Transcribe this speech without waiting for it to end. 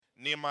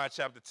Nehemiah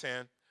chapter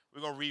 10.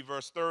 We're going to read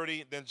verse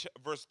 30, then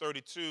verse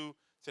 32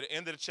 to the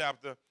end of the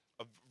chapter,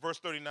 of verse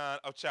 39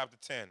 of chapter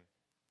 10.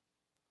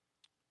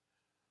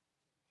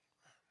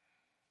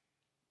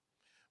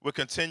 We're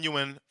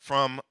continuing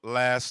from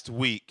last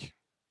week.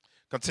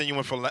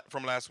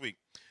 From last week.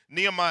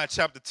 Nehemiah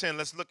chapter 10,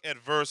 let's look at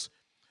verse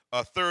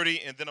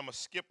 30, and then I'm going to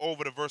skip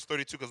over to verse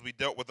 32 because we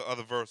dealt with the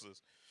other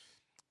verses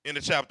in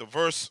the chapter.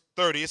 Verse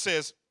 30, it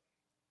says,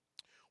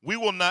 "We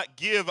will not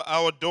give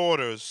our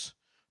daughters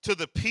to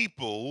the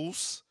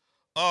peoples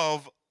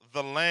of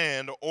the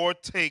land or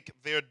take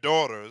their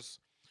daughters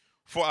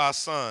for our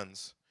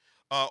sons."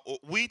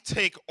 We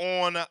take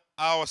on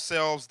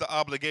ourselves the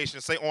obligation,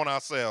 say on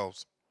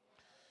ourselves,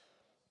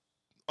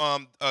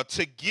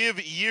 to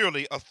give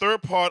yearly a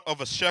third part of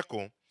a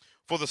shekel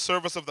for the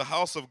service of the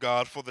house of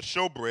God, for the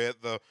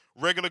showbread, the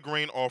regular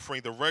grain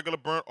offering, the regular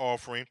burnt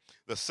offering,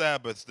 the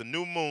Sabbaths, the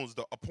new moons,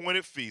 the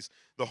appointed feasts,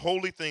 the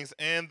holy things,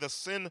 and the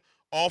sin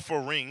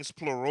offerings,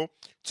 plural,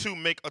 to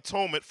make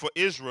atonement for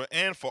Israel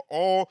and for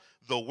all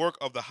the work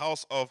of the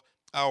house of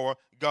our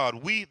God.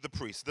 We, the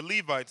priests, the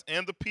Levites,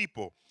 and the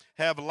people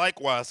have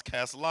likewise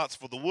cast lots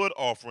for the wood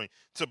offering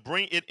to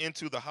bring it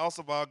into the house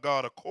of our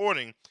God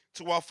according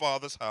to our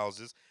fathers'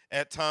 houses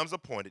at times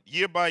appointed,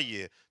 year by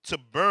year, to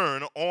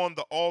burn on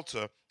the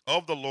altar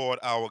of the Lord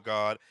our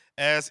God,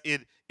 as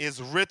it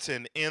is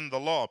written in the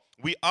law.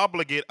 We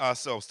obligate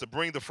ourselves to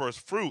bring the first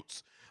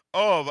fruits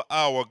of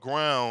our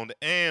ground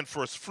and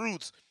first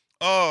fruits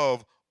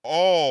of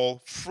all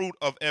fruit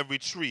of every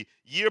tree,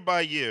 year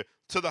by year,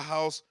 to the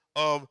house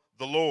of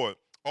the Lord.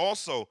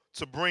 Also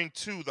to bring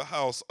to the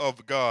house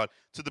of God,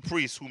 to the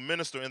priests who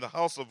minister in the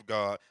house of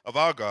God, of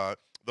our God,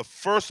 the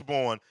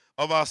firstborn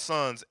of our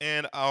sons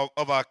and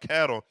of our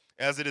cattle,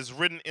 as it is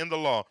written in the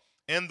law,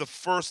 and the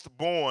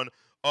firstborn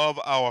of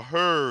our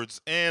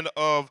herds and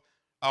of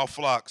our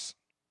flocks,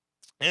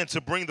 and to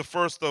bring the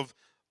first of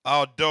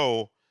our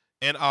dough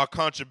and our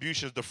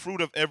contributions, the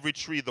fruit of every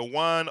tree, the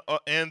wine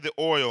and the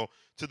oil,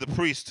 to the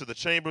priests, to the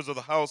chambers of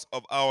the house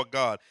of our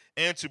God,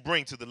 and to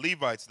bring to the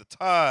Levites the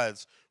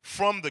tithes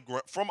from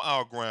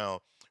our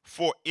ground.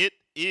 For it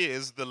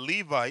is the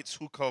Levites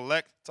who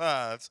collect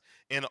tithes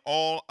in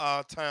all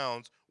our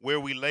towns where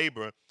we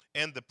labor,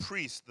 and the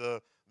priest,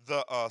 the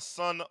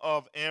son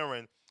of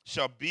Aaron,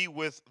 shall be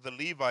with the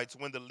Levites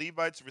when the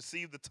Levites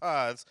receive the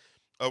tithes,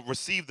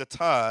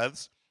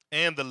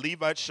 and the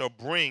Levites shall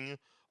bring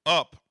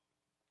up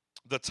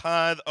the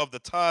tithe of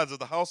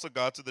the house of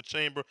God to the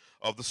chamber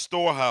of the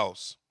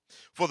storehouse.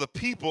 For the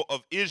people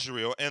of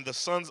Israel and the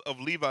sons of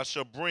Levi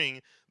shall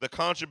bring the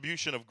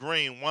contribution of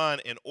grain,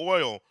 wine, and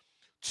oil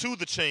to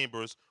the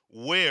chambers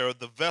where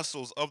the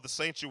vessels of the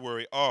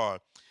sanctuary are,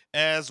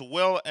 as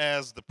well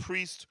as the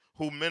priests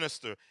who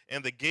minister,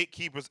 and the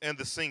gatekeepers and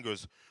the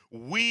singers.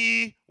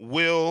 We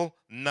will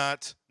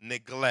not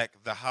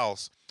neglect the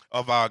house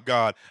of our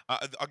God.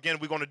 Again,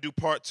 we're going to do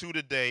part 2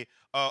 today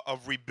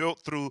of Rebuilt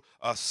through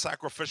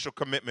sacrificial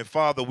commitment.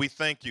 Father, we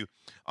thank you,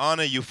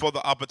 honor you for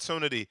the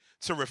opportunity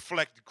to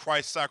reflect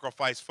Christ's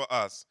sacrifice for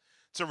us,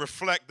 to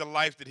reflect the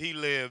life that he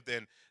lived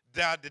and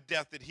died the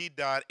death that he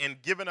died,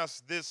 and given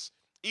us this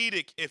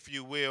edict, if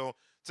you will,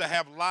 to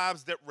have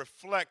lives that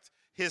reflect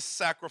his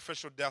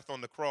sacrificial death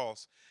on the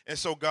cross. And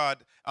so,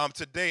 God,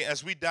 today,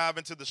 as we dive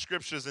into the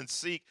scriptures and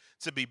seek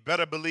to be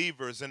better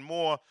believers and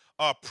more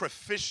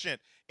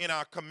proficient in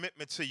our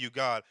commitment to you,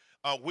 God,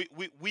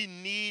 we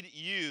need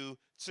you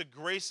to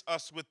grace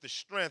us with the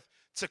strength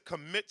to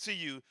commit to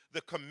you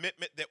the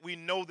commitment that we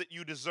know that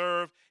you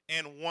deserve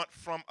and want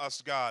from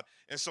us, God.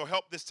 And so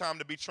help this time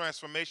to be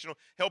transformational.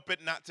 Help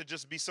it not to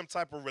just be some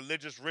type of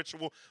religious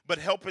ritual, but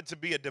help it to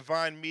be a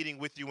divine meeting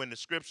with you in the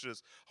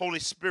scriptures. Holy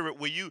Spirit,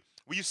 will you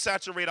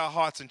saturate our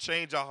hearts and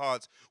change our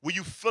hearts? Will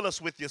you fill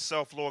us with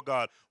yourself, Lord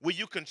God? Will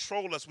you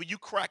control us? Will you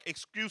crack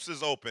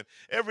excuses open?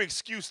 Every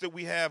excuse that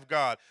we have,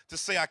 God, to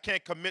say I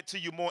can't commit to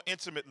you more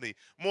intimately,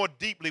 more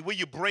deeply. Will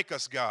you break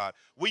us, God?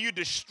 Will you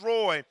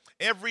destroy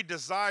every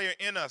desire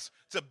in us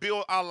to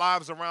build our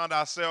lives around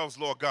ourselves,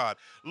 Lord God?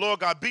 Lord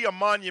God, be a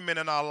monument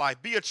in our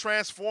life. Be a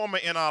transformer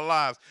in our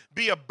lives.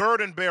 Be a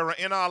burden bearer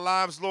in our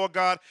lives, Lord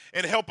God,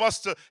 and help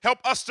us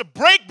to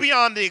break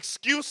beyond the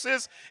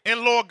excuses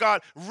and, Lord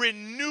God,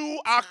 renew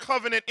our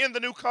covenant in the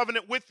new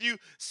covenant with you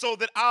so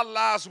that our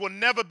lives will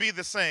never be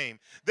the same,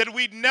 that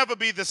we'd never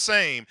be the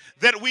same,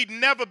 that we'd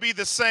never be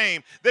the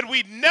same, that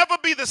we'd never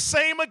be the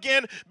same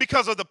again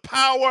because of the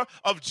power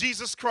of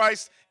Jesus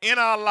Christ in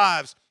our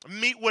lives.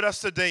 Meet with us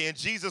today in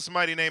Jesus'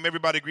 mighty name.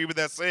 Everybody agree with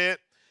that? Say it.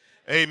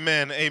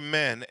 Amen,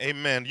 amen,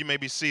 amen. You may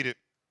be seated.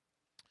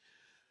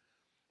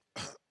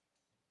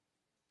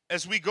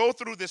 As we go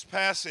through this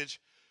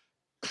passage,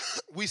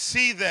 we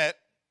see that,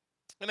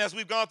 and as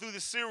we've gone through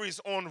this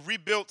series on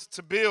Rebuilt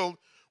to Build,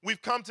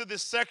 we've come to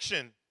this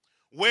section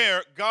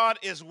where God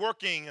is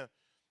working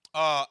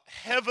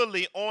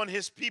heavily on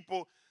his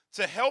people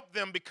to help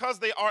them, because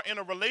they are in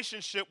a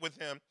relationship with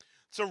him,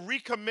 to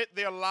recommit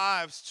their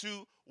lives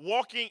to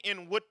walking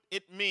in what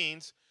it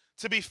means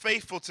to be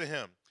faithful to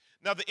him.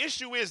 Now, the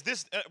issue is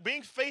this: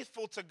 being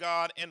faithful to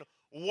God and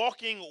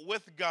walking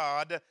with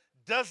God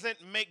doesn't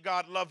make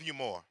God love you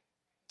more.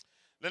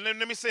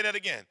 Let me say that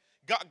again.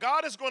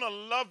 God is going to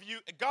love you.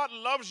 God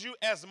loves you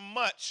as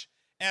much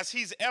as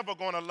he's ever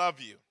going to love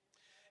you.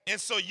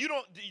 And so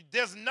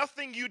there's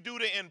nothing you do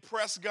to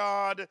impress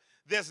God.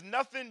 There's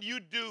nothing you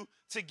do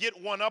to get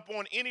one up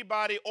on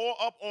anybody or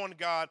up on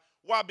God.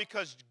 Why?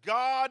 Because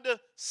God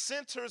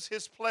centers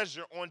his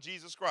pleasure on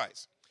Jesus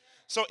Christ.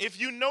 So if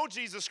you know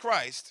Jesus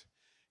Christ,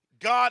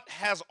 God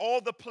has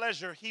all the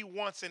pleasure he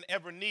wants and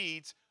ever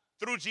needs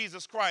through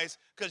Jesus Christ,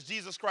 because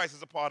Jesus Christ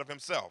is a part of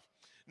himself.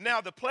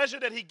 Now, the pleasure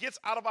that he gets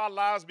out of our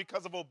lives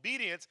because of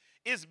obedience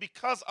is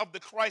because of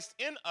the Christ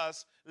in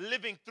us,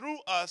 living through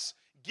us,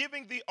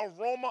 giving the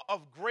aroma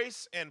of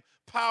grace and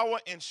power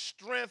and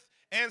strength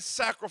and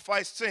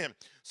sacrifice to him.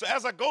 So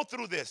as I go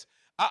through this,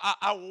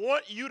 I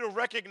want you to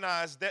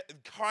recognize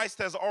that Christ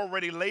has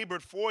already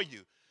labored for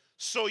you.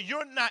 So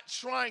you're not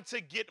trying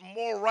to get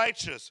more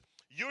righteous.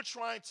 You're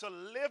trying to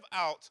live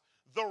out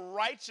the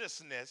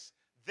righteousness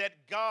that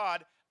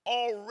God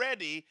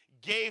already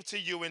gave to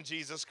you in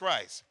Jesus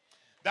Christ.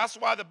 That's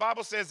why the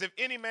Bible says, if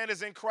any man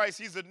is in Christ,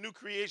 he's a new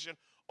creation.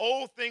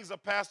 Old things are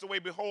passed away.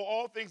 Behold,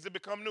 all things have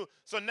become new.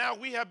 So now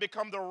we have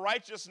become the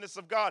righteousness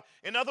of God.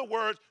 In other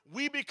words,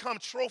 we become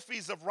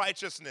trophies of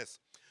righteousness.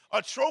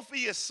 A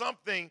trophy is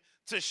something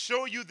to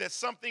show you that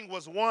something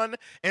was won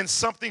and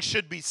something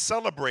should be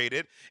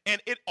celebrated.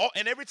 And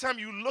every time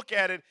you look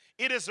at it,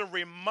 it is a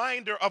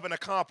reminder of an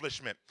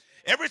accomplishment.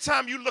 Every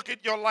time you look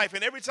at your life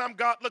and every time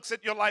God looks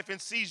at your life and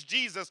sees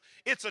Jesus,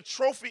 it's a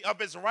trophy of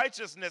his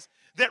righteousness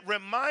that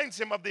reminds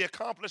him of the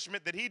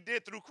accomplishment that he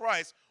did through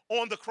Christ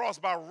on the cross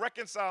by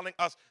reconciling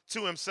us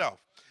to himself.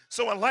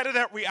 So in light of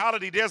that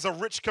reality, there's a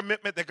rich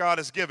commitment that God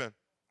has given.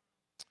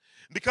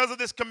 Because of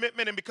this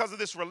commitment and because of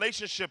this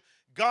relationship,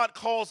 God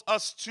calls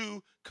us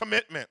to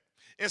commitment.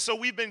 And so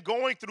we've been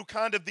going through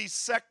kind of these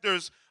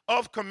sectors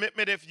of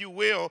commitment, if you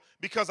will,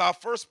 because our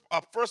first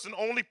and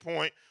only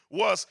point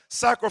was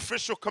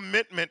sacrificial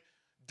commitment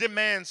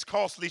demands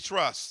costly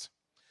trust.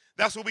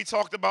 That's what we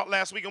talked about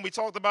last week, and we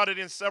talked about it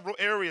in several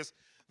areas.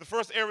 The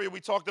first area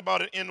we talked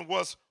about it in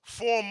was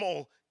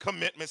formal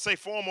commitment. Say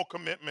formal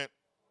commitment.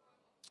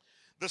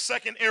 The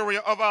second area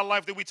of our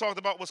life that we talked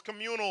about was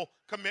communal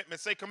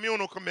commitment. Say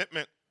communal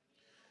commitment.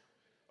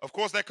 Of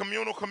course, that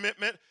communal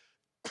commitment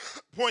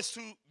points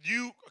to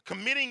you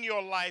committing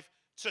your life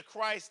to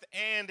Christ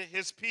and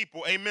his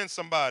people. Amen,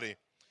 somebody.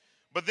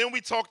 But then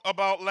we talked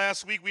about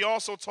last week, we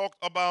also talked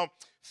about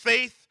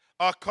faith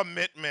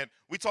commitment.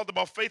 We talked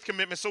about faith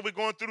commitment. So we're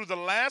going through the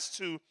last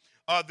two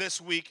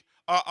this week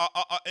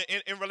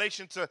in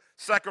relation to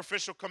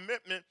sacrificial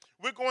commitment.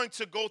 We're going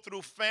to go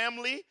through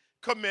family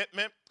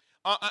commitment,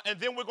 and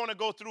then we're going to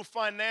go through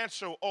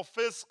financial or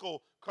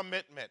fiscal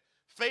commitment.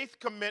 Faith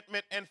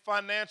commitment and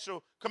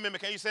financial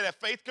commitment. Can you say that?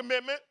 Faith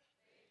commitment,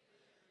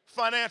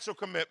 financial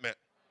commitment.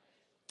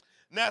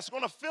 Now, it's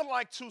going to feel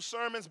like two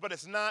sermons, but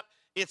it's not.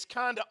 It's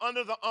kind of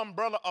under the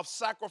umbrella of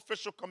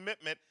sacrificial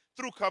commitment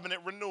through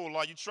covenant renewal.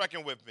 Are you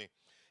tracking with me?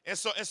 And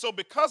so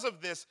because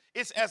of this,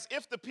 it's as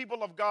if the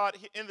people of God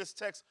in this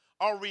text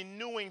are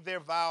renewing their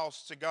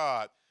vows to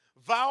God.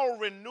 Vow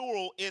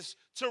renewal is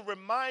to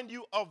remind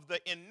you of the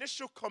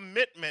initial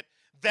commitment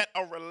that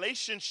a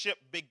relationship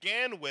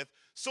began with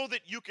so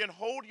that you can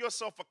hold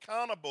yourself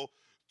accountable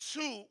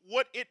to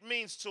what it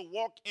means to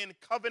walk in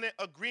covenant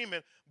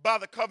agreement by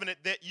the covenant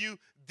that you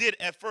did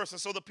at first.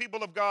 And so the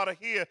people of God are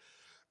here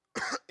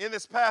in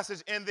this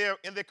passage, and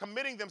they're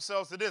committing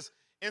themselves to this.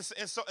 And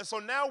so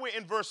now we're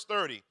in verse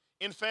 30,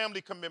 in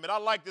family commitment. I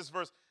like this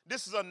verse.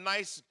 This is a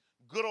nice,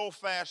 good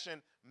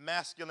old-fashioned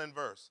masculine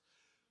verse.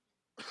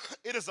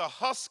 It is a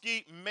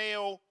husky,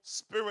 male,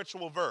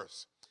 spiritual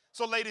verse.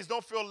 So ladies,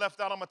 don't feel left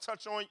out. I'm going to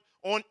touch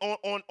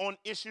on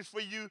issues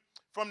for you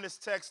from this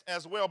text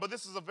as well. But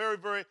this is a very,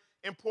 very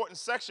important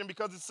section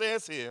because it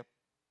says here,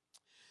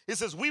 it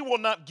says, we will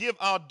not give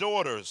our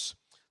daughters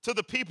to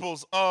the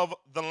peoples of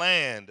the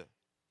land,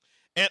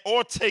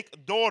 or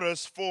take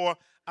daughters for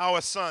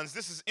our sons.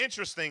 This is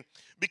interesting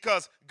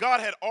because God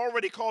had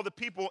already called the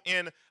people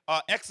in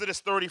Exodus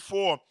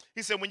 34.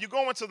 He said, when you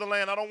go into the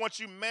land, I don't want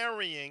you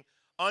marrying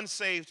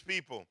unsaved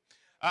people.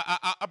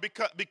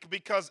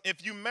 Because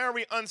if you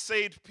marry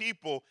unsaved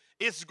people,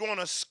 it's going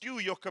to skew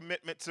your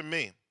commitment to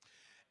me.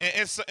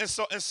 And so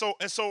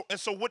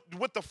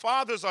what the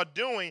fathers are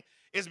doing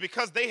is,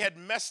 because they had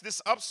messed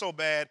this up so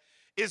bad,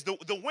 is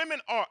the women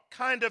are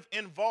kind of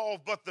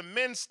involved, but the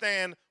men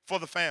stand for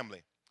the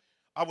family.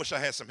 I wish I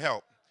had some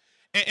help.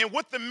 And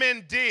what the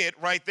men did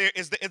right there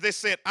is they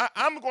said,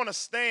 I'm going to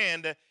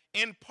stand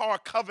in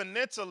part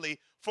covenantally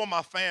for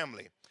my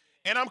family.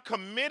 And I'm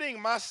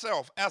committing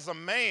myself as a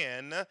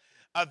man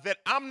that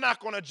I'm not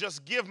going to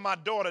just give my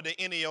daughter to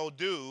any old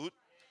dude.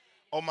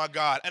 Oh, my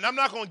God. And I'm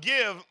not going to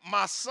give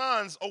my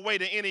sons away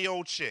to any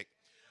old chick.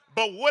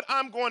 But what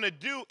I'm going to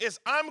do is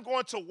I'm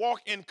going to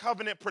walk in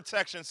covenant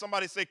protection.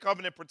 Somebody say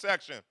covenant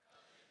protection.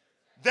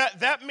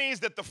 That means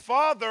that the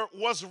father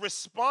was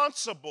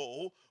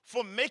responsible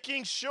for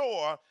making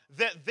sure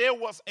that there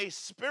was a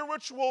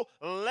spiritual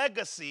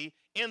legacy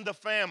in the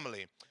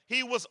family.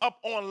 He was up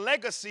on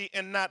legacy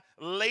and not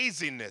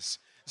laziness.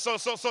 So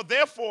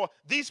therefore,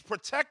 these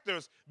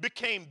protectors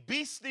became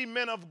beastly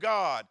men of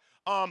God.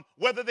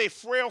 Whether they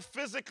frail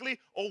physically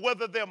or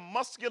whether they're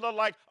muscular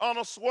like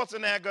Arnold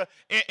Schwarzenegger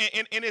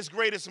in his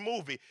greatest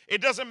movie.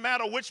 It doesn't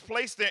matter which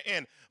place they're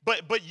in.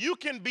 But you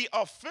can be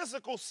a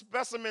physical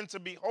specimen to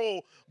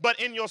behold, but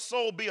in your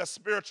soul be a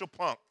spiritual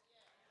punk.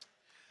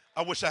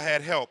 I wish I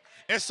had help.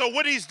 And so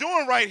what he's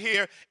doing right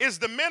here is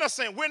the men are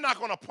saying, we're not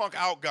going to punk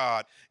out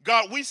God.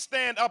 God, we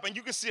stand up, and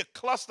you can see a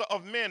cluster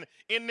of men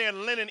in their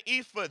linen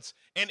ephods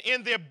and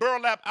in their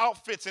burlap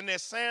outfits and their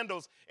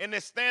sandals, and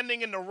they're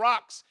standing in the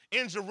rocks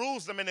in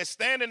Jerusalem, and they're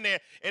standing there,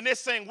 and they're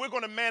saying, we're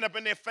going to man up,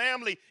 and their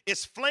family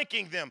is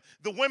flanking them.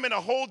 The women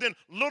are holding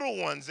little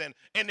ones,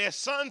 and their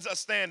sons are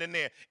standing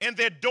there, and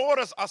their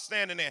daughters are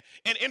standing there.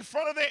 And in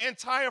front of their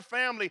entire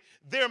family,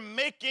 they're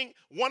making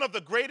one of the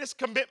greatest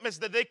commitments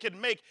that they could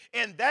make,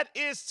 and that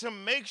is to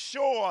make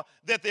sure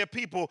that their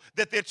people,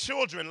 that their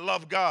children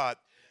love God.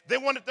 They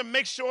wanted to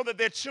make sure that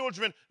their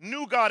children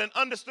knew God and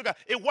understood God.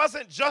 It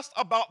wasn't just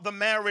about the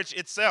marriage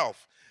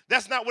itself.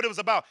 That's not what it was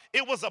about.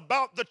 It was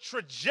about the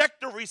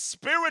trajectory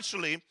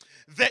spiritually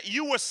that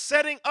you were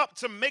setting up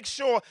to make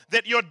sure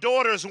that your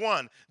daughters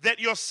won, that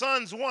your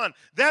sons won.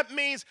 That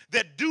means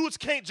that dudes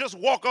can't just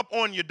walk up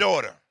on your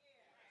daughter.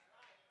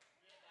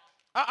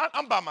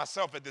 I'm by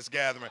myself at this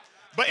gathering.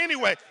 But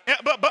anyway,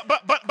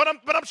 but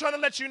I'm trying to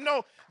let you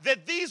know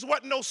that these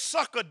weren't no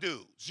sucker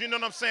dudes. You know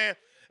what I'm saying?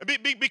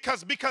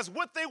 Because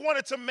what they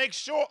wanted to make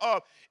sure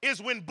of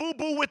is when Boo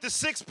Boo with the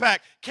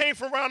six-pack came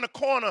from around the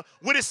corner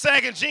with his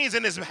sagging jeans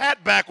and his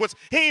hat backwards,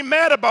 he ain't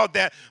mad about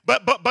that.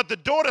 But the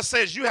daughter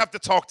says, you have to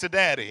talk to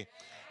daddy.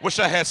 Wish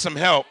I had some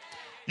help.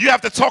 You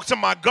have to talk to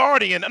my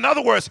guardian. In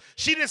other words,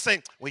 she didn't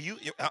say, well,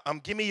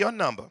 give me your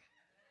number.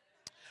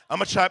 I'm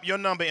going to trap your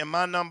number and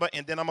my number,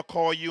 and then I'm going to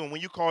call you. And when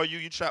you call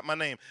you trap my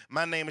name.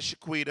 My name is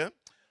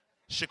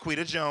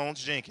Shaquita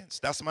Jones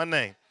Jenkins. That's my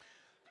name.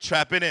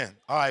 Trap it in.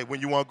 All right,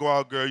 when you want to go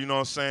out, girl, you know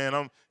what I'm saying?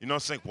 You know what I'm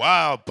saying?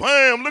 Wow,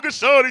 bam, look at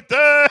Shorty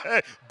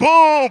there.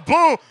 Boom,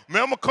 boom.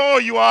 Man, I'm going to call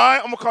you, all right?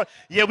 I'm going to call.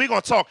 Yeah, we're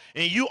going to talk.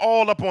 And you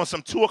all up on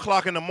some 2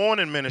 o'clock in the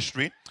morning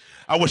ministry.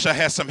 I wish I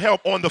had some help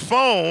on the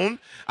phone.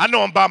 I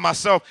know I'm by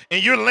myself.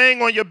 And you're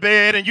laying on your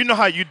bed, and you know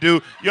how you do.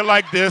 You're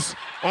like this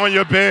on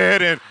your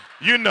bed, and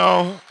you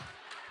know.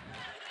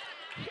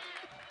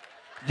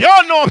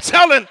 Y'all know I'm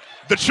telling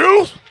the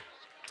truth.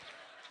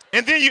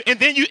 And then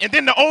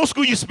the old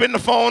school, you spin the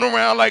phone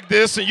around like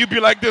this, and you be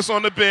like this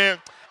on the bed.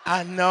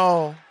 I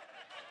know.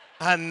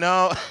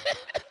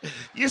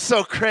 You're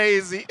so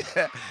crazy.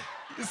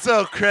 You're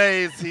so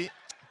crazy.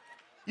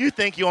 You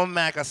think you're on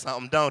Mac or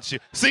something, don't you?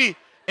 See,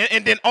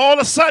 and then all of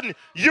a sudden,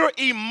 you're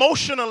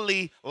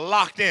emotionally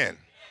locked in.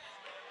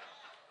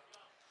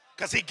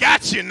 Because he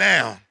got you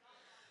now.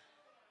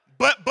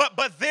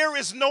 But there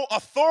is no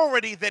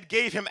authority that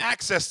gave him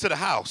access to the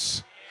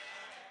house.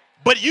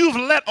 But you've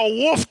let a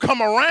wolf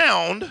come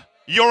around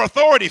your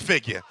authority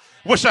figure.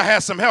 Wish I had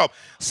some help.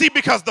 See,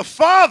 because the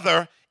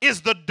Father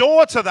is the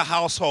door to the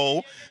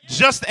household,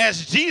 just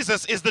as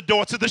Jesus is the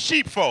door to the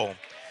sheepfold.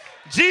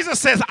 Jesus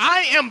says,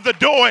 I am the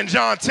door in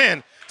John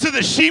 10 to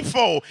the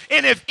sheepfold.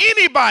 And if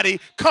anybody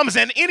comes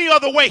in any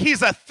other way,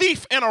 he's a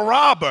thief and a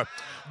robber.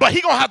 But he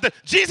gonna have to,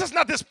 Jesus,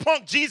 not this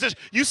punk Jesus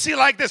you see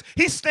like this.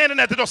 He's standing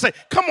at the door saying,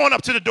 come on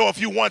up to the door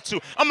if you want to.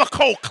 I'm gonna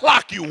cold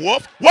clock you,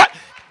 wolf. What?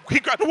 He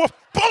grabbed the wolf,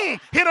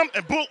 boom, hit him,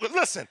 and boom.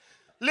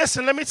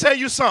 Listen, let me tell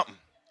you something.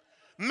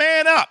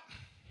 Man up.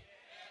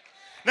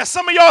 Now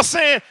some of y'all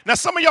saying,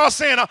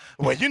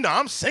 well, you know,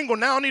 I'm single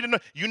now. I need to know.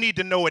 You need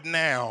to know it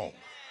now.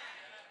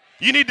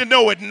 You need to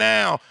know it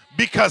now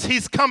because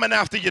he's coming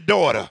after your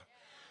daughter.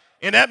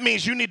 And that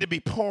means you need to be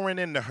pouring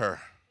into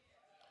her.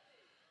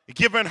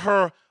 Giving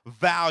her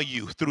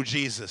value through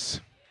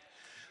Jesus.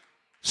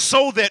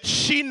 So that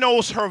she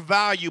knows her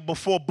value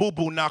before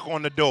boo-boo knock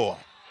on the door.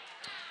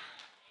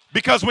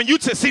 Because when you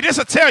see this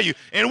will tell you,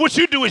 and what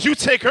you do is you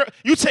take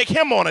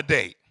him on a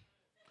date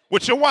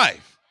with your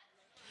wife.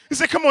 He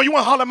said, come on, you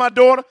want to holler at my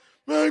daughter?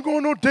 Man, I ain't going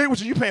on no date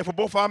with you. You paying for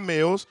both our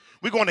meals.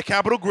 We going to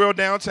Capitol Grill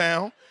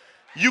downtown.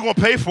 You going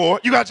to pay for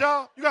it. You got a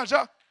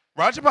job?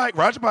 Ride your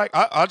bike.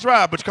 I'll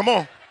drive, but come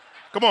on.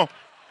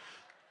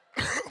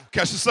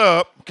 Catch the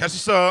sub.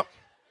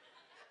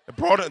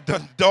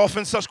 The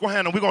Dolphin,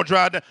 Susquehanna. We're going to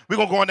drive down. We're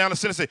going to go on down to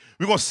Tennessee.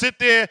 We're going to sit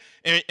there,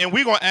 and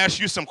we're going to ask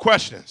you some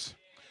questions.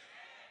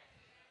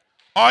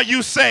 Are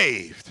you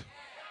saved?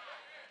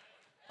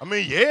 I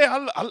mean,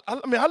 yeah,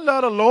 I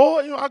love the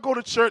Lord. You know, I go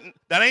to church.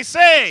 That ain't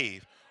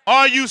saved.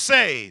 Are you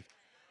saved?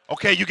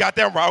 Okay, you got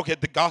that right. Okay,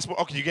 the gospel.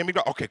 Okay, you gave me.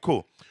 Okay,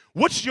 cool.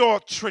 What's your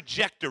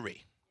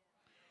trajectory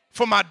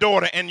for my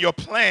daughter and your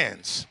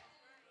plans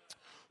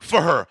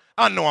for her?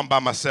 I know I'm by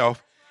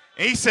myself.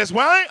 And he says,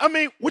 well, I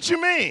mean, what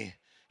you mean?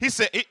 He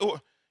said,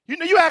 you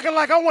know, you acting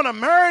like I want to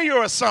marry you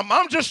or something.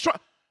 I'm just trying.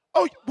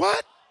 Oh,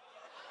 what?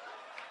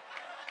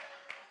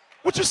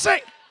 What you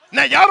say?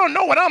 Now, y'all don't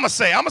know what I'm going to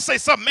say. I'm going to say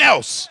something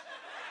else.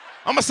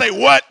 I'm going to say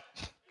what?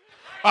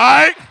 All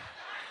right?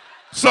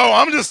 So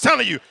I'm just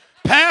telling you,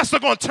 Pastor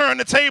gonna turn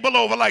the table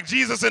over like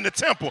Jesus in the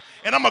temple,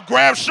 and I'm gonna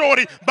grab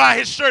Shorty by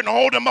his shirt and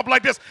hold him up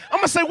like this. I'm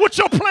gonna say, "What's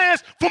your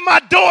plans for my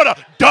daughter,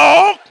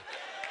 dog?"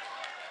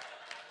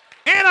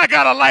 And I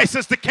got a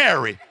license to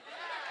carry.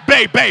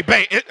 Babe.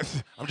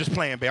 I'm just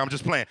playing, babe. I'm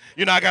just playing.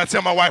 You know, I gotta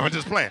tell my wife I'm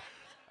just playing.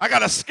 I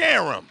gotta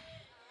scare him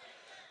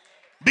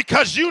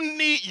because you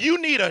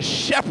need a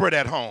shepherd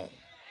at home.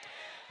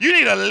 You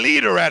need a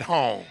leader at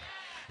home.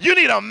 You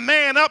need a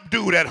man up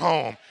dude at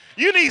home.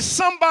 You need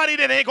somebody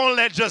that ain't gonna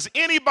let just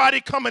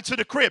anybody come into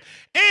the crib.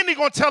 And he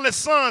gonna tell his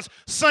sons,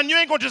 "Son, you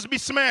ain't gonna just be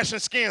smashing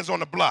skins on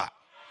the block."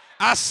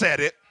 I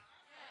said it.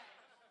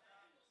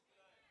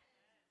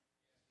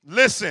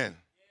 Listen,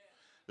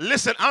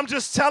 I'm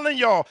just telling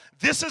y'all,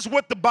 this is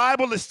what the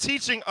Bible is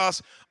teaching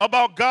us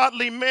about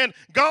godly men.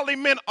 Godly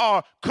men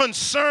are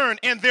concerned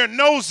and they're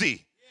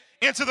nosy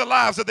into the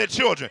lives of their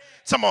children.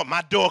 Talking about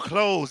my door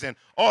closed and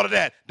all of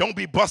that. Don't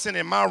be busting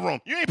in my room.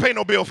 You ain't paying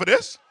no bill for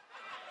this.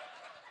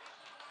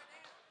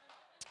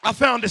 I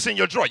found this in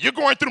your drawer. You're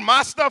going through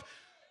my stuff.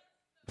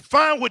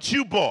 Find what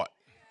you bought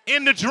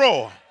in the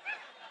drawer.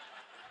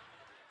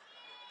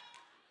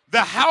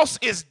 The house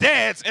is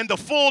Dad's and the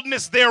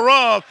fullness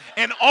thereof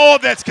and all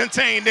that's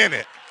contained in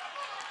it.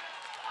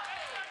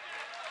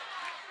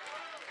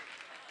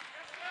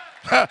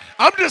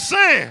 I'm just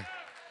saying.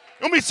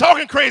 Don't be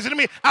talking crazy to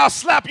me. I'll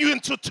slap you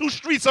into 2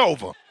 streets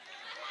over. All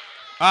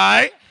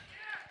right?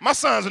 My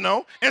sons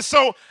know. And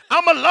so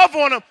I'm going to love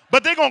on them,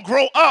 but they're going to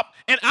grow up.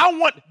 And I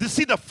want to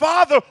see the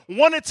father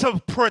wanted to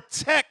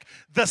protect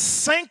the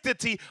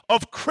sanctity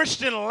of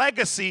Christian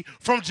legacy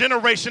from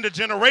generation to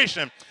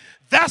generation.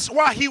 That's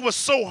why he was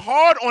so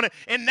hard on it.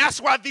 And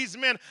that's why these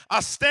men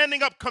are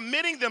standing up,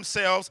 committing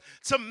themselves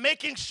to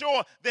making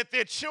sure that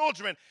their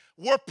children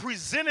were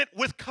presented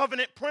with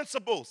covenant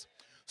principles,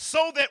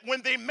 so that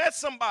when they met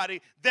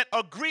somebody that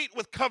agreed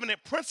with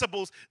covenant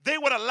principles, they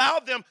would allow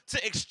them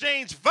to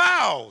exchange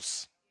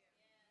vows.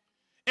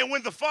 And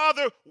when the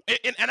father,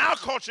 in our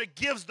culture,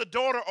 gives the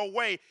daughter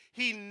away,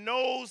 he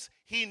knows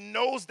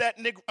that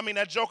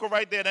that joker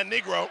right there, that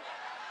Negro.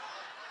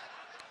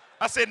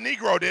 I said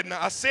Negro, didn't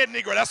I? I said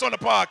Negro. That's on the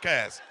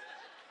podcast.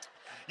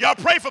 Y'all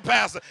pray for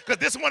Pastor, because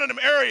this is one of them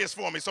areas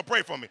for me, so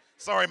pray for me.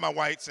 Sorry, my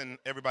whites and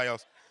everybody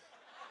else.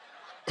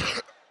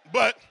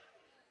 But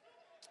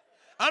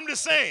I'm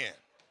just saying,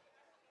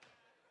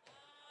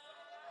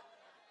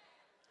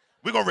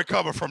 we're going to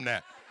recover from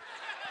that.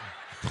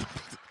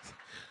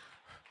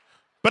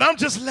 But I'm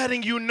just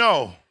letting you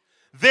know,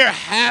 you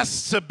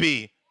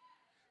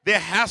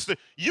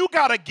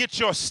got to get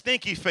your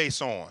stinky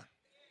face on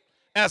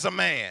as a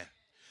man.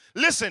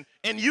 Listen,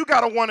 and you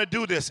got to want to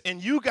do this,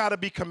 and you got to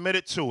be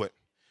committed to it,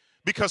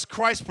 because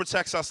Christ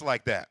protects us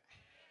like that.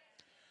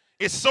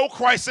 It's so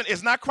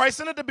it's not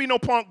Christ-centered to be no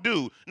punk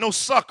dude, no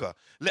sucker.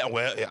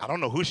 Well, I don't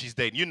know who she's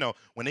dating. You know,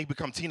 when they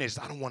become teenagers,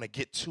 I don't want to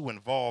get too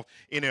involved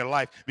in their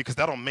life, because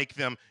that'll make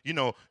them,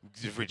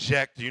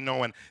 reject,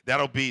 and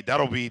that'll be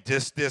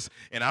this,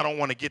 and I don't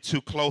want to get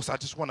too close. I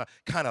just want to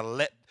kind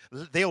of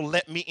they'll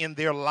let me in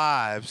their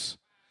lives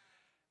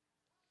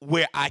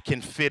where I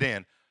can fit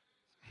in.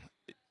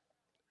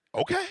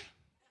 Okay.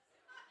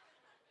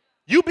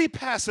 You be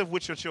passive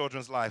with your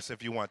children's lives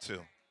if you want to.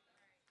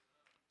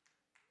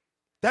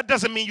 That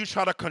doesn't mean you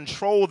try to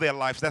control their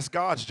lives. That's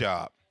God's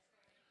job.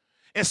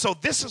 And so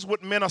this is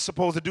what men are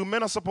supposed to do.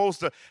 Men are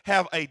supposed to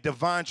have a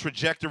divine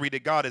trajectory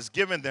that God has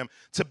given them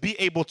to be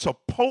able to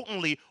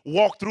potently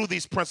walk through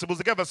these principles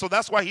together. So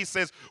that's why he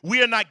says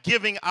we are not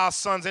giving our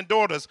sons and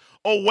daughters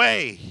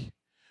away.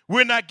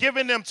 We're not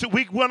giving them to,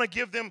 we want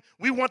them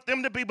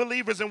to be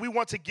believers, and we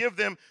want to give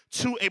them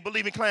to a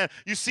believing clan.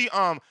 You see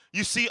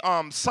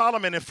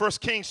Solomon in 1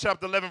 Kings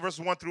chapter 11,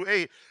 verses 1 through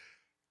 8.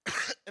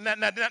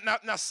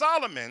 Now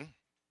Solomon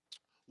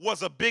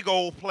was a big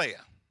old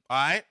player,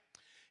 all right?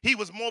 He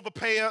was more of a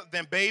player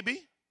than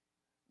Baby.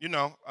 I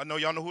know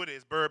y'all know who it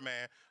is,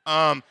 Birdman.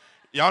 Y'all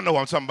know what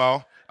I'm talking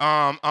about.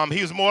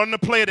 He was more than a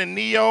player than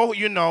Neo,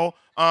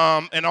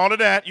 and all of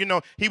that.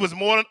 He was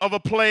more of a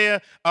player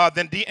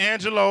than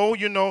D'Angelo.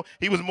 He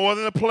was more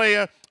than a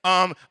player.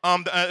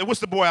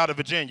 What's the boy out of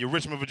Virginia,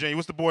 Richmond, Virginia?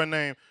 What's the boy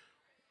name?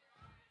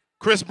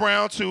 Chris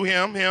Brown, too,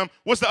 him.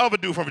 What's the other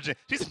dude from Virginia?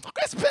 She's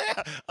Chris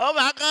Brown. Oh,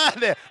 my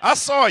God. I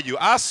saw you.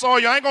 I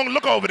ain't going to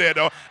look over there,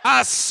 though.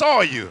 I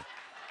saw you.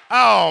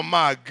 Oh,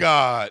 my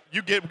God.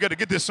 You got to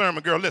get this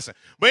sermon, girl. Listen.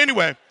 But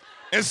anyway,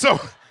 and so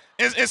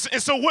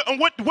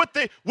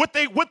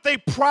what they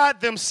pride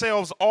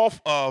themselves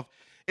off of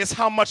is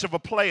how much of a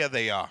player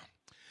they are.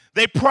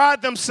 They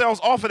pride themselves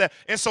off of that.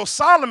 And so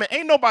Solomon,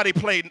 ain't nobody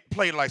played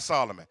like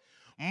Solomon.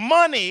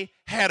 Money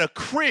had a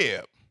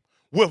crib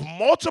with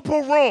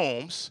multiple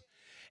rooms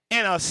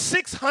and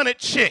 600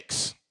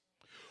 chicks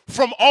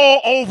from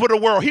all over the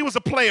world. He was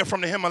a player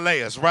from the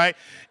Himalayas, right?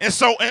 And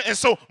so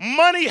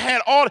money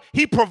had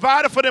he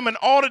provided for them and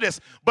all of this.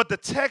 But the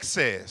text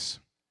says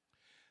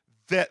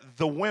that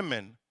the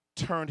women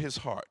turned his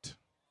heart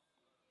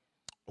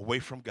away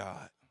from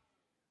God.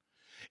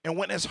 And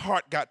when his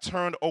heart got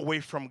turned away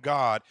from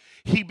God,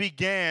 he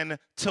began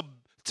to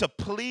to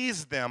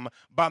please them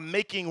by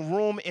making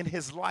room in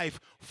his life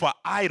for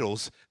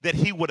idols that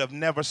he would have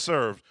never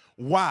served.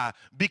 Why?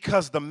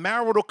 Because the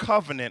marital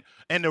covenant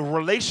and the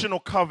relational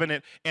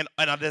covenant and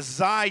a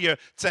desire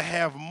to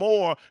have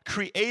more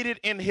created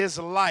in his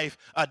life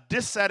a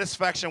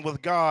dissatisfaction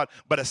with God,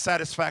 but a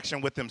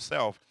satisfaction with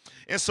himself.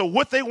 And so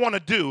what they want to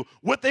do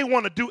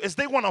is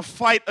they want to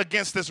fight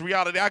against this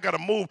reality. I got to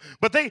move.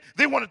 But they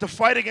wanted to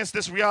fight against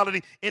this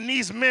reality. And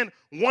these men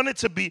wanted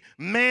to be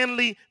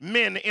manly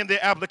men in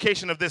their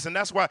application of this. And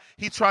that's why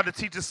he tried to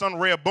teach his son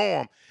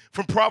Rehoboam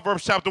from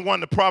Proverbs chapter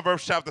 1 to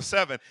Proverbs chapter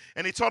 7.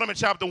 And he taught him in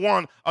chapter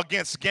 1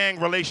 against gang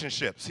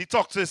relationships. He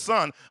talked to his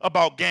son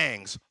about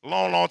gangs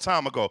long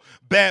time ago.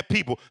 Bad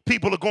people.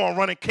 People are going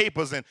running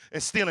capers and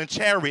stealing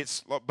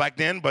chariots back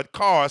then, but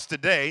cars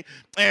today.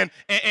 And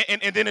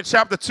then in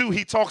chapter 2,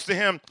 he talks to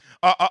him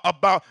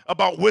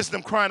about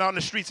wisdom crying out in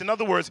the streets. In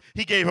other words,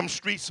 he gave him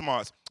street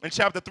smarts. In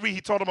chapter 3,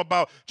 he taught him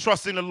about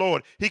trusting the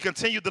Lord. He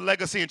continued the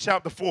legacy in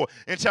chapter 4.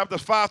 In chapter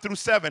 5 through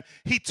 7,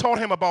 he taught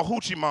him about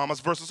hoochie mamas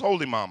versus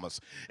holy mamas.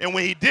 And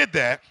when he did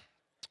that,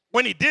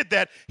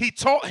 he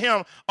taught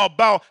him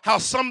about how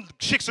some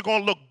chicks are going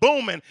to look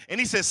booming. And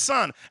he said,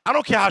 son, I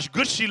don't care how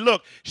good she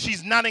look,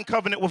 she's not in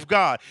covenant with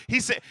God. He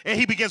said, and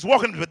he begins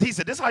walking, but he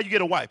said, this is how you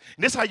get a wife.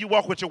 And this is how you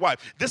walk with your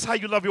wife. This is how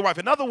you love your wife.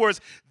 In other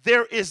words,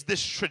 there is this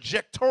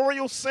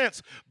trajectorial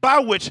sense by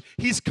which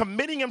he's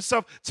committing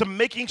himself to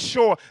making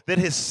sure that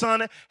his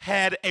son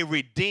had a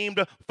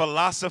redeemed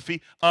philosophy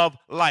of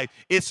life.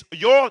 It's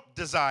your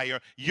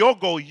desire, your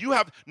goal. You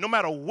have, no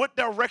matter what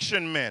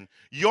direction, men,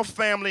 your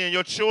family and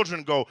your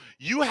children go,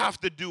 you have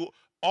to do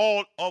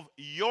all of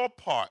your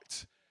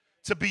part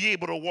to be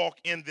able to walk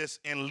in this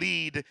and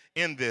lead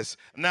in this.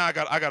 Now I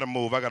got to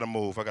move.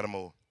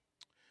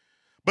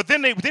 But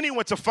then he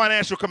went to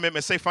financial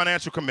commitment. Say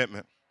financial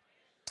commitment.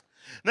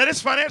 Now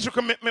this financial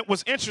commitment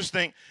was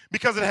interesting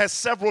because it has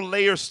several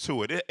layers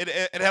to it.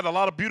 It had a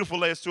lot of beautiful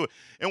layers to it.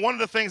 And one of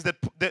the things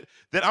that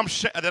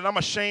I'm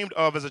ashamed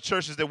of as a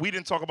church is that we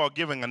didn't talk about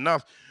giving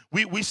enough.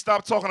 We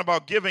stopped talking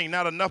about giving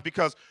not enough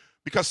because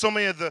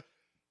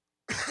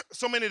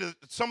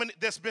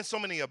there's been so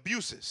many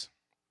abuses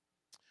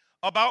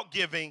about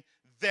giving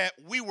that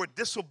we were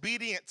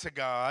disobedient to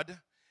God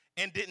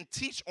and didn't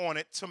teach on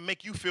it to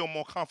make you feel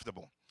more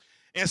comfortable.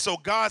 And so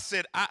God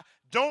said,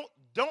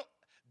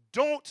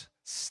 don't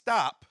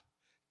stop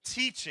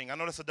teaching. I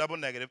know that's a double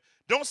negative.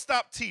 Don't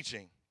stop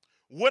teaching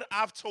what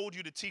I've told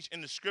you to teach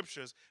in the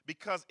scriptures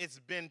because it's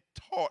been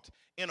taught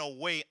in a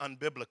way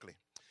unbiblically.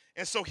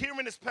 And so here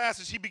in this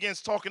passage, he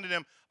begins talking to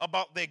them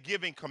about their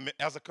giving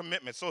as a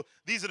commitment. So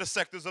these are the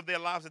sectors of their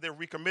lives that they're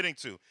recommitting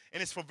to.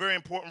 And it's for very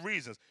important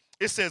reasons.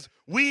 It says,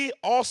 we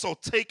also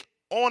take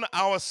on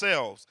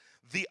ourselves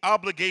the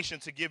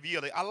obligation to give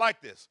yearly. I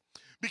like this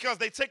because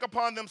they take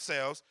upon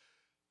themselves,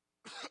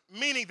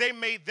 meaning they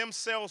made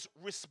themselves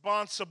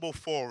responsible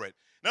for it.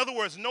 In other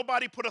words,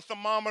 nobody put a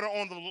thermometer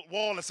on the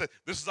wall and said,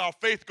 this is our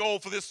faith goal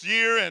for this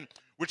year, and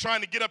we're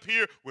trying to get up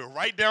here. We're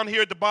right down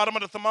here at the bottom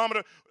of the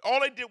thermometer. All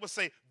they did was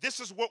say, this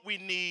is what we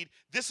need.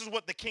 This is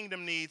what the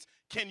kingdom needs.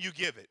 Can you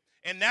give it?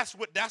 And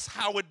that's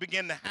how it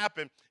began to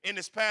happen in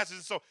this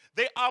passage. So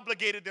they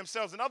obligated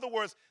themselves. In other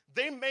words,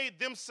 they made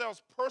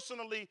themselves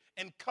personally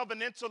and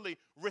covenantally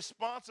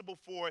responsible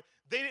for it.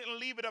 They didn't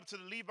leave it up to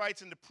the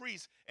Levites and the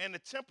priests and the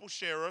temple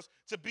sharers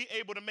to be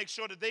able to make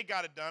sure that they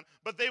got it done,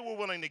 but they were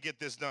willing to get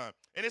this done.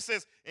 And it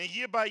says, and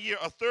year by year,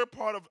 a third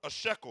part of a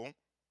shekel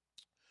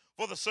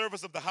for the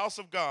service of the house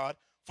of God,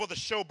 for the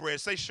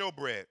showbread. Say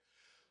showbread.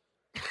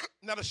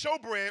 Now the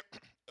showbread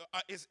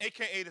is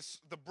AKA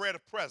the bread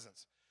of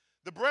presence.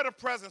 The bread of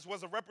presence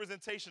was a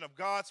representation of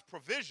God's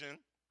provision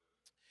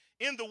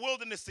in the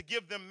wilderness to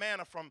give them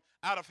manna from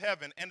out of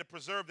heaven and to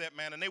preserve that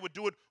manna. And they would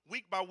do it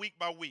week by week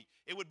by week.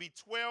 It would be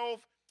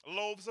 12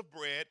 loaves of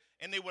bread,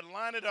 and they would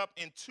line it up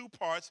in two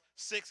parts,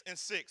 6 and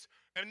 6.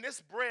 And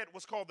this bread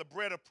was called the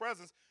bread of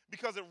presence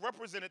because it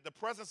represented the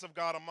presence of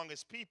God among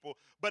his people,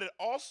 but it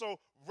also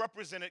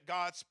represented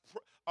God's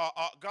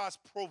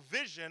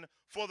provision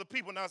for the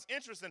people. Now, it's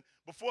interesting,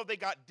 before they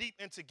got deep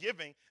into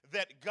giving,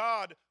 that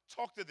God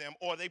talked to them,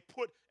 or they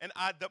put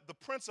the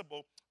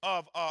principle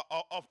of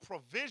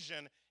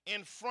provision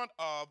in front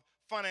of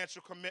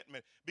financial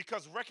commitment,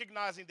 because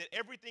recognizing that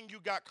everything you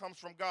got comes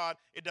from God,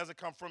 it doesn't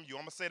come from you.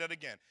 I'm going to say that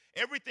again.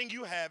 Everything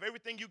you have,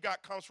 everything you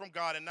got comes from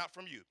God and not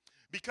from you.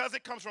 Because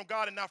it comes from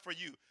God and not for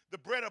you. The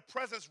bread of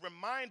presence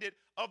reminded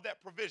of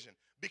that provision.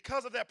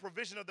 Because of that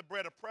provision of the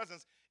bread of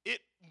presence, it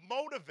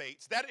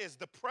motivates, that is,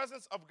 the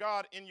presence of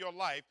God in your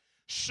life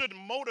should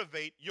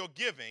motivate your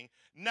giving,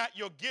 not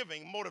your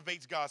giving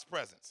motivates God's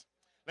presence.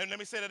 Let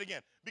me say that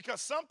again.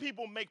 Because some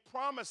people make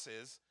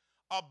promises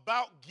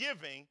about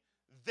giving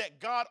that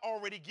God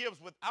already gives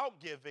without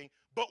giving,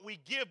 but we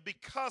give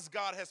because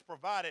God has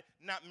provided,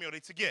 not merely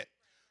to get.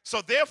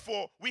 So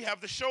therefore, we have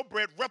the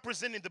showbread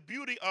representing the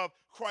beauty of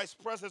Christ's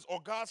presence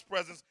or God's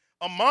presence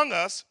among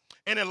us.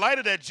 And in light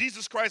of that,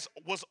 Jesus Christ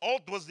was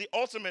the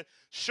ultimate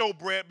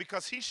showbread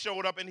because he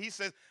showed up and he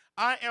says,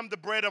 I am the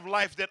bread of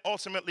life that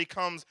ultimately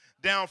comes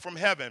down from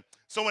heaven.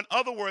 So in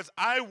other words,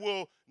 I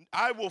will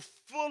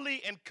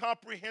fully and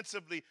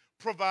comprehensively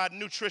provide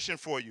nutrition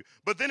for you.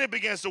 But then it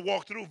begins to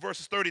walk through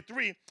verses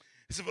 33. It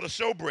says, for the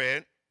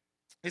showbread,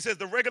 it says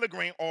the regular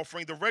grain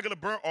offering, the regular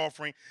burnt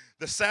offering,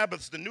 the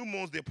Sabbaths, the new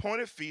moons, the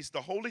appointed feasts,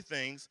 the holy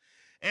things,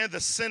 and the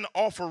sin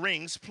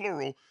offerings,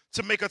 plural,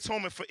 to make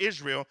atonement for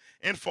Israel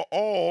and for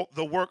all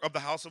the work of the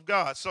house of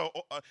God. So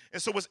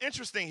what's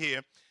interesting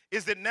here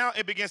is that now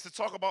it begins to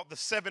talk about the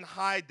 7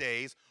 high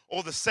days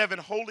or the 7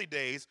 holy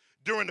days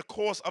during the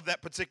course of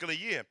that particular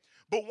year.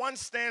 But one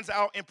stands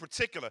out in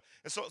particular.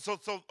 And so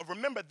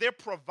remember, they're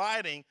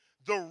providing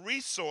the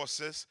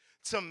resources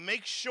to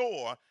make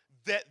sure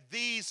that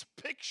these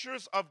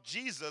pictures of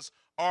Jesus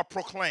are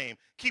proclaimed.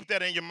 Keep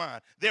that in your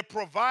mind. They're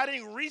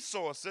providing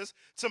resources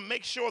to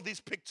make sure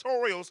these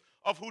pictorials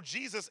of who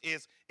Jesus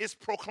is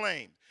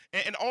proclaimed.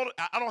 And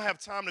I don't have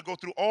time to go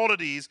through all of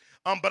these,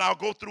 but I'll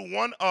go through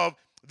one of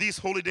these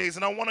holy days,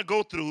 and I want to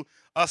go through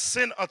a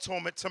sin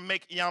atonement to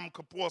make Yom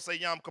Kippur. Say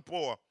Yom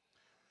Kippur.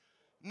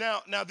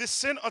 Now this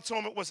sin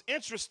atonement was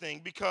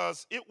interesting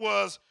because it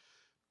was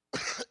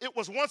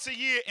once a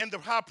year, and the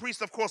high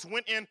priest, of course,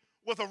 went in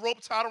with a rope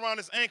tied around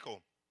his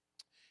ankle.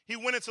 He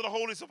went into the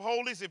holies of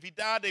holies. If he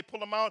died, they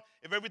pull him out.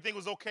 If everything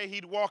was okay,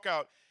 he'd walk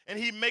out. And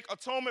he'd make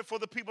atonement for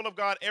the people of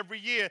God every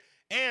year.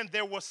 And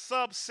there were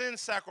sub-sin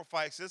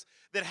sacrifices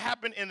that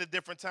happened in the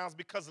different towns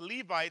because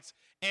Levites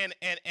and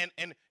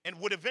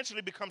would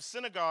eventually become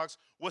synagogues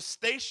was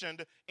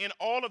stationed in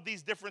all of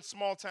these different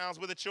small towns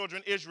where the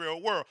children of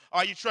Israel were.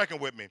 Are you tracking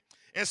with me?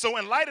 And so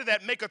in light of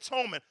that, make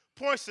atonement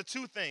points to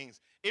 2 things.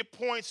 It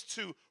points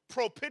to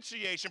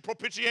propitiation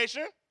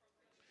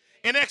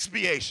and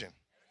expiation.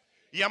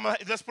 Yeah,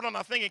 let's put on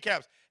our thinking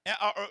caps.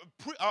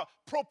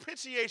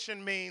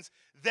 Propitiation means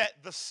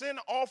that the sin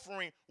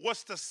offering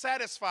was to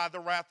satisfy the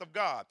wrath of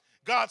God.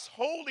 God's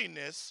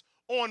holiness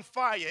on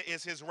fire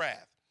is his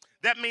wrath.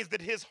 That means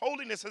that his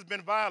holiness has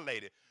been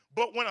violated.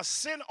 But when a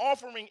sin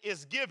offering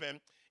is given,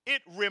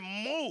 it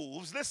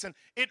removes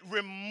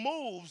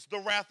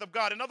the wrath of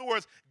God. In other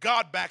words,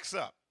 God backs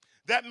up.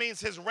 That means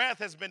his wrath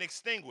has been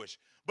extinguished.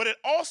 But it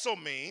also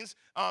means,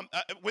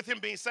 with him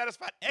being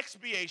satisfied,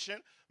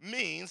 expiation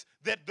means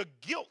that the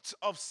guilt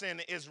of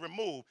sin is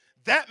removed.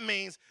 That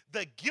means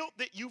the guilt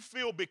that you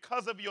feel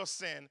because of your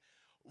sin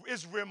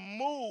is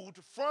removed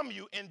from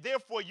you, and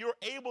therefore you're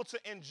able to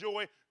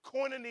enjoy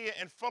koinonia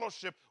and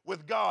fellowship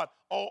with God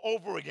all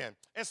over again.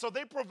 And so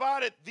they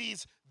provided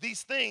these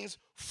things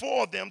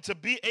for them to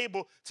be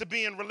able to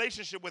be in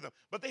relationship with him.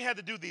 But they had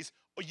to do these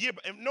a year.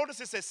 And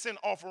notice it says sin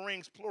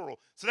offerings, plural.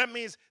 So that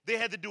means they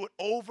had to do it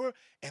over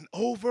and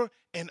over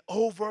and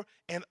over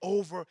and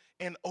over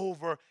and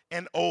over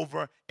and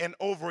over and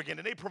over again.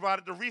 And they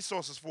provided the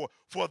resources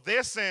for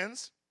their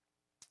sins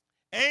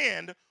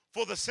and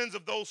for the sins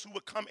of those who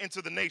would come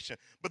into the nation.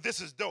 But this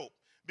is dope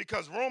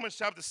because Romans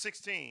chapter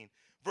 16,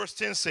 verse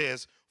 10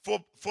 says,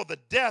 for the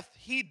death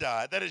he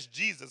died, that is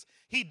Jesus,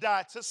 he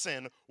died to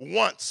sin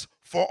once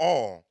for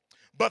all.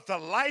 But the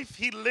life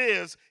he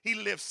lives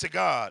to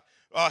God.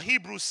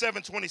 Hebrews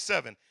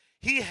 7:27,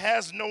 he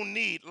has no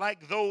need,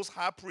 like those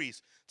high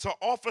priests, to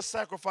offer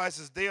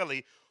sacrifices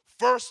daily,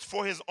 first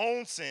for his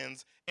own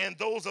sins and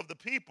those of the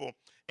people.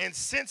 And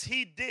since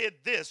he did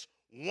this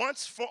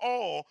once for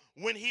all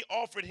when he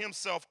offered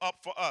himself up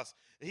for us.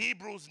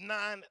 Hebrews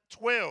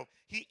 9:12,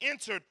 he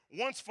entered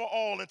once for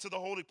all into the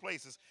holy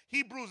places.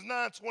 Hebrews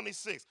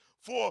 9:26,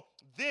 for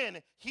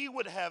then he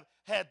would have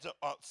had to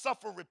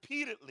suffer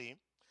repeatedly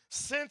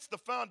since the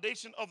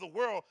foundation of the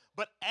world.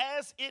 But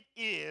as it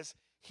is,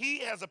 he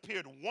has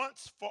appeared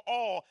once for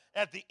all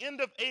at the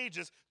end of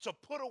ages to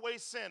put away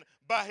sin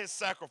by his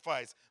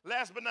sacrifice.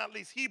 Last but not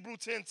least, Hebrews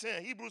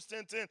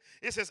 10:10,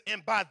 it says,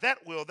 and by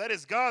that will, that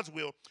is God's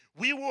will,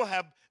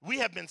 we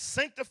have been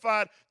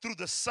sanctified through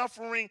the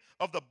suffering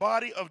of the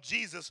body of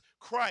Jesus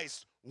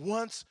Christ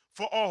once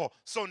for all.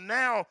 So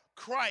now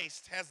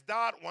Christ has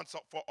died once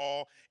for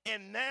all,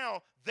 and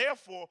now,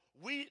 therefore,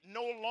 we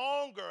no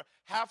longer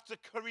have to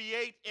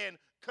create and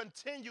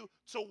continue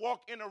to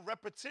walk in a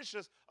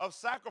repetition of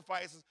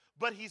sacrifices,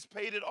 but he's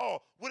paid it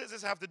all. What does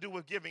this have to do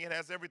with giving? It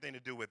has everything to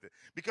do with it,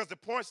 because it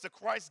points to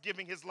Christ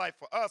giving his life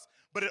for us,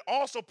 but it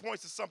also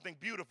points to something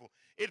beautiful.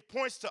 It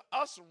points to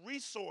us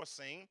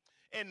resourcing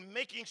and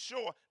making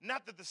sure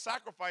not that the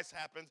sacrifice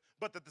happens,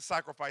 but that the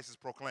sacrifice is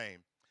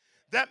proclaimed.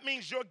 That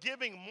means your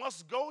giving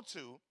must go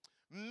to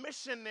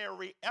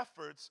missionary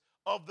efforts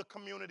of the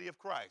community of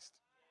Christ.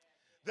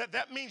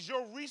 That means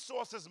your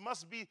resources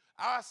must be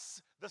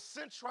the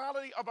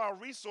centrality of our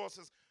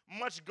resources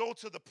must go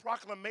to the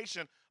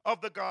proclamation of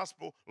the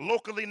gospel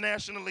locally,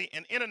 nationally,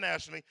 and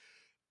internationally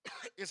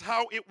is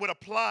how it would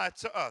apply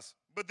to us.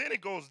 But then it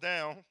goes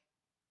down,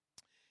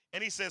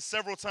 and he says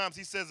several times,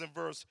 he says in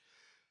verse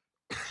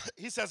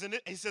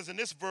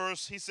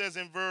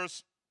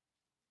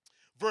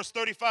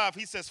 35,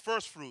 he says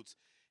first fruits.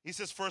 He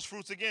says first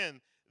fruits again.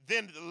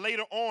 Then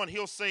later on,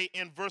 he'll say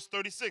in verse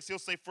 36, he'll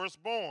say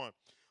firstborn.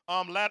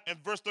 In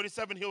verse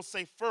 37, he'll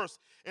say first,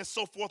 and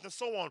so forth and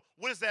so on.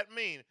 What does that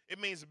mean? It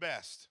means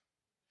best.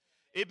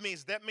 That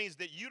means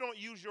that you don't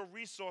use your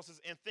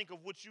resources and think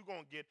of what you're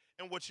going to get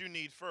and what you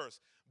need first.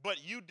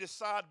 But you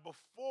decide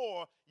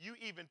before you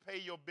even pay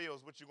your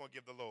bills what you're going to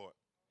give the Lord.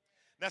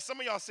 Now, some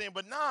of y'all saying,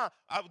 but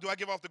do I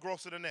give off the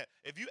gross or the net?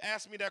 If you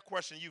ask me that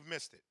question, you've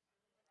missed it.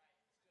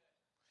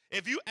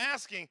 If you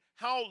asking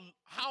how,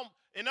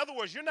 in other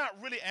words, you're not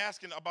really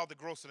asking about the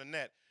gross or the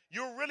net.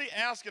 You're really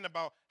asking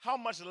about how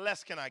much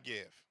less can I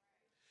give?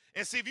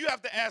 And see, if you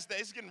have to ask that,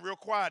 it's getting real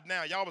quiet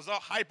now. Y'all was all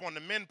hype on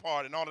the men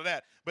part and all of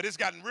that, but it's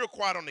gotten real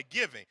quiet on the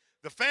giving.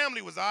 The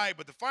family was all right,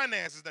 but the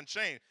finances done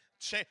changed.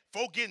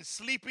 Folk getting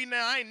sleepy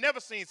now. I ain't never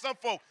seen some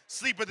folk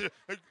sleep at the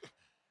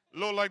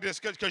low like this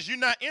because you're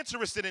not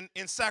interested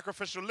in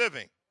sacrificial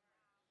living.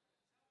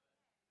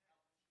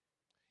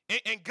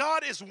 And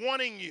God is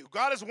wanting you.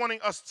 God is wanting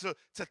us to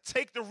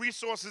take the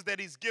resources that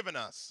he's given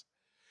us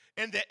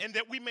and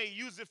that we may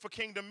use it for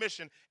kingdom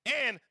mission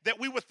and that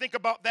we would think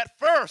about that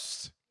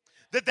first.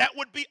 That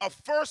would be a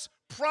first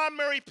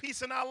primary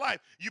piece in our life.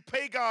 You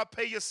pay God,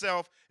 pay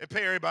yourself, and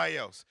pay everybody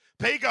else.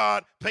 Pay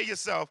God, pay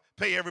yourself,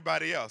 pay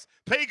everybody else.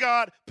 Pay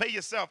God, pay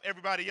yourself,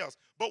 everybody else.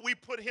 But we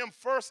put him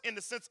first in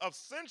the sense of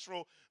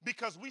central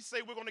because we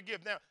say we're going to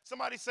give. Now,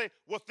 somebody say,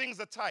 well,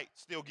 things are tight,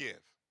 still give.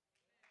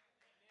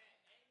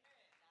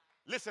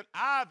 Listen,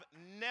 I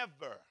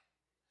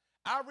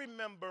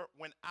remember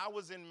when I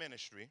was in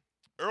ministry,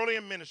 early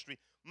in ministry,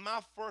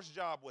 my first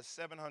job was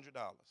 $700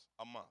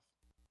 a month.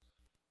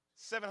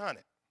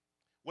 700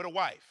 with a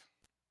wife.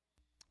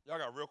 Y'all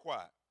got real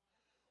quiet.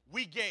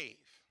 We gave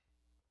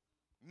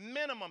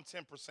minimum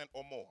 10%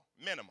 or more,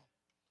 minimum.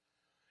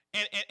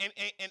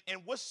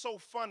 And what's so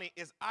funny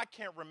is I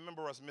can't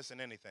remember us missing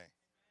anything.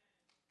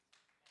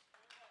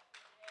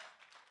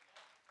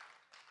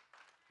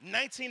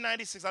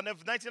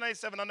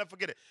 1997, I'll never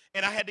forget it.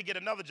 And I had to get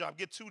another job,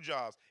 get 2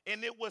 jobs.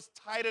 And it was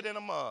tighter than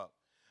a mug.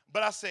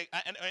 But I said,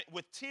 and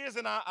with tears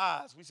in our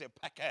eyes, we said,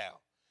 Pacal.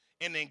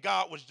 And then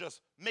God was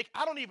just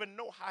I don't even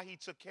know how he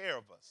took care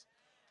of us.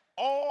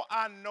 All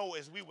I know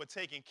is we were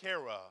taken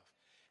care of.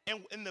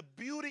 And the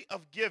beauty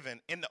of giving,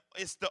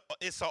 it's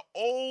an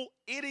old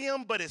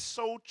idiom, but it's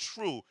so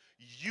true.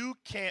 You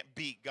can't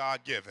beat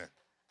God giving.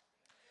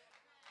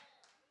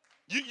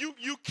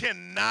 You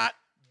cannot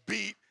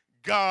beat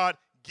God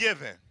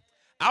giving.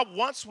 I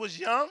once was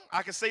young.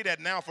 I can say that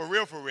now for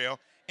real.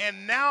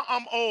 And now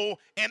I'm old,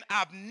 and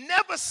I've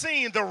never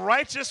seen the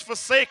righteous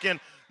forsaken,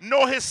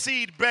 nor his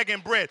seed begging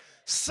bread.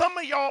 Some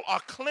of y'all are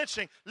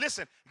clenching.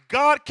 Listen,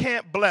 God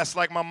can't bless,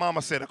 like my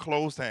mama said, a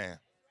closed hand.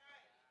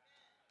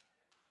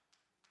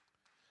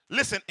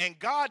 Listen, and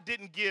God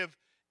didn't give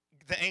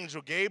the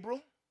angel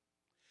Gabriel.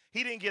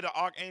 He didn't give the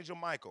archangel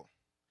Michael.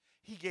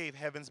 He gave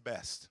heaven's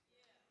best.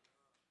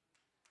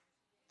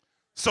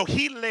 So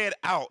he led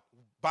out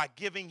by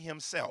giving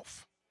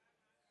himself.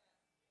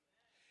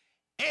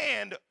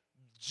 And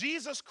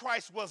Jesus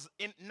Christ was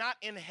not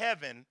in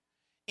heaven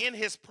in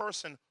his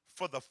person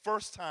for the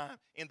first time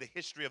in the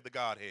history of the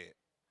Godhead.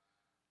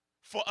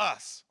 For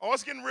us. Oh,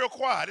 it's getting real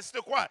quiet. It's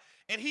still quiet.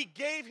 And he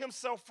gave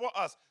himself for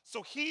us.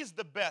 So he's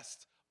the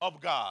best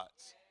of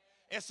gods.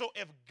 And so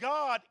if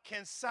God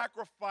can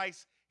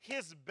sacrifice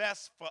his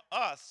best for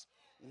us,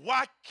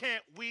 why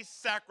can't we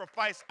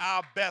sacrifice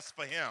our best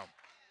for him?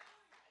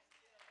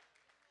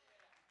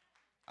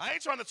 I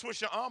ain't trying to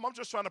twist your arm. I'm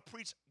just trying to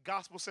preach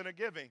gospel-centered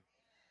giving.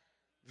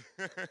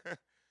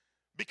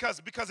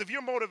 Because if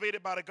you're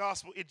motivated by the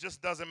gospel, it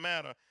just doesn't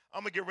matter.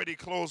 I'm going to get ready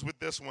to close with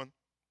this one.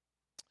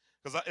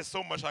 Because it's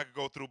so much I could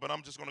go through, but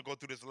I'm just going to go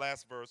through this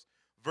last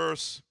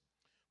verse.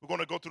 We're going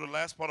to go through the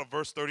last part of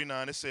verse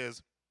 39. It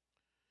says,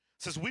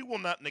 we will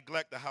not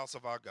neglect the house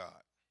of our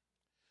God.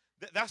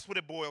 That's what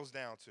it boils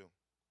down to.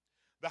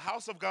 The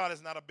house of God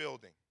is not a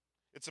building.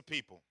 It's a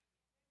people.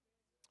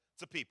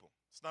 It's a people.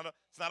 It's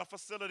not a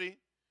facility.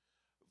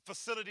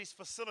 Facilities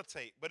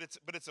facilitate, but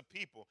it's a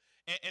people.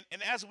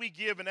 And as we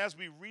give and as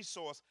we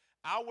resource,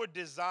 our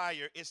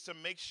desire is to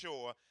make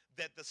sure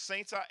that the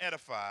saints are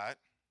edified,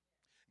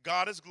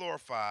 God is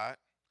glorified,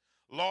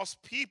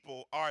 lost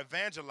people are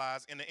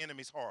evangelized, and the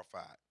enemy's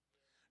horrified.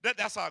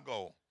 That's our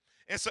goal.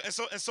 And so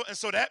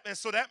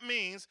that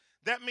means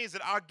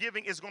that our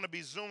giving is going to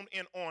be zoomed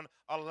in on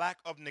a lack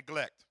of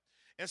neglect.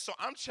 And so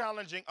I'm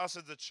challenging us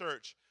as a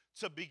church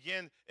to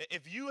begin.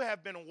 If you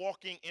have been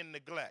walking in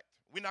neglect,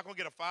 we're not going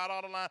to get a $5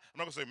 line. I'm not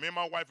going to say, me and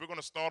my wife, we're going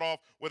to start off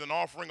with an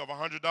offering of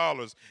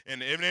 $100.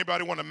 And if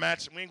anybody want to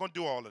match, we ain't going to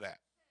do all of that.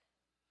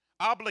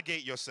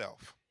 Obligate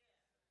yourself.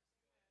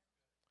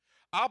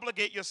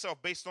 Obligate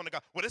yourself based on the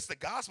gospel. Well, it's the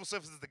gospel. So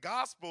if it's the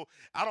gospel,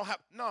 I don't have.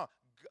 No,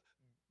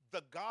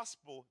 the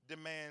gospel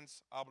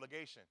demands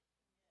obligation.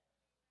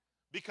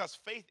 Because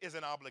faith is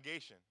an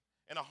obligation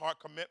and a heart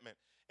commitment.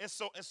 And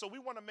so we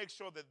want to make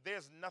sure that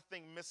there's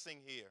nothing missing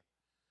here.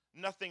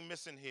 Nothing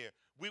missing here.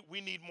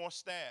 We need more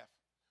staff.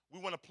 We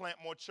want to plant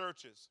more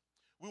churches.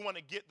 We want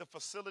to get the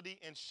facility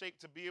in shape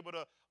to be able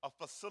to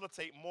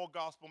facilitate more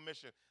gospel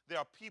mission. There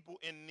are people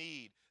in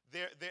need.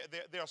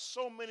 There are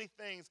so many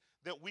things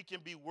that we can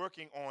be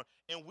working on,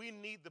 and we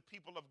need the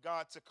people of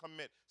God to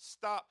commit.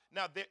 Stop.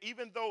 Now,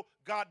 even though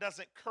God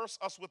doesn't curse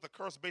us with a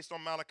curse based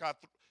on Malachi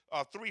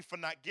 3 for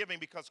not giving,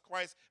 because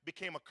Christ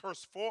became a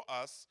curse for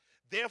us,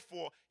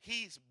 therefore,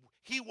 he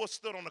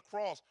withstood on the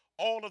cross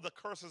all of the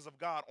curses of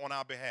God on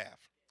our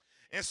behalf.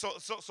 And so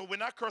we're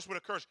not cursed with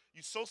a curse.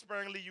 You sow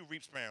sparingly, you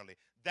reap sparingly.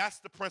 That's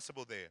the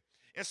principle there.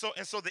 And so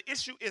the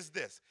issue is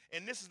this,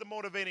 and this is the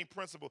motivating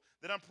principle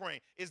that I'm praying,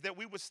 is that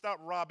we would stop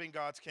robbing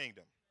God's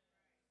kingdom.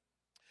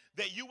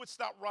 That you would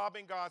stop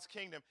robbing God's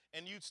kingdom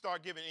and you'd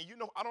start giving.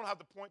 And I don't have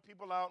to point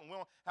people out, and we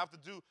don't have to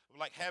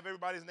have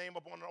everybody's name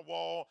up on the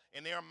wall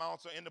and their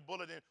amounts or in the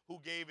bulletin who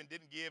gave and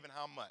didn't give and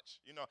how much.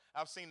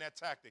 I've seen that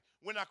tactic.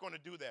 We're not going to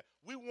do that.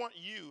 We want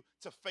you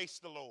to face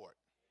the Lord.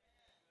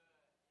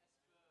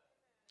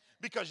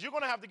 Because you're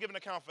going to have to give an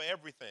account for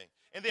everything.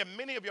 And there are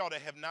many of y'all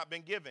that have not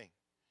been giving,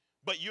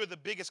 but you're the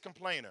biggest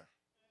complainer.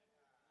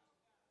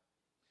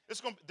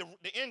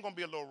 The end going to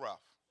be a little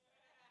rough.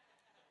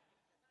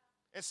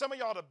 And some of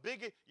y'all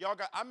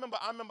I remember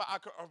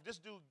this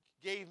dude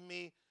gave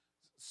me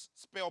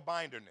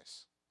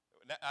spellbinderness.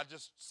 I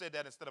just said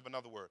that instead of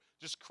another word.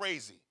 Just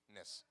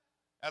craziness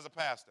as a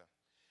pastor.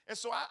 And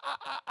so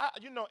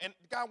and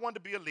God wanted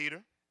to be a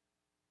leader.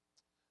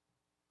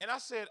 And I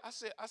said,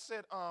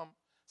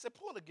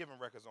 pull the giving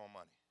records on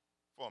money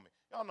for me.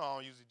 Y'all know I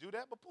don't usually do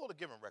that, but pull the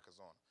giving records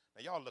on.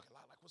 Now y'all looking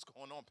like, what's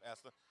going on,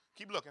 Pastor?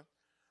 Keep looking.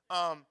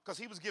 Because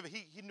he was giving,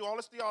 he knew all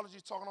this theology,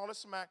 talking all this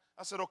smack.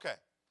 I said, okay,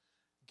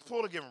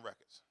 pull the giving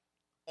records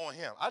on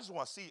him. I just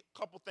want to see a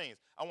couple things.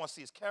 I want to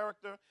see his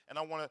character, and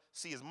I want to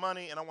see his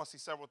money, and I want to see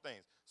several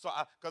things. So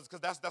because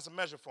that's a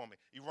measure for me.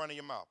 You running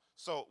your mouth.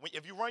 So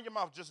if you run your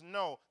mouth, just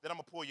know that I'm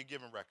gonna pull your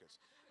giving records.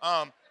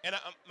 And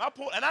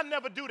I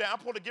never do that. I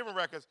pull the giving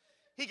records.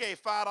 He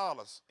gave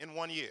 $5 in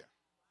 1 year.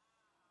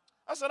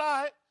 I said,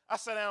 all right. I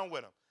sat down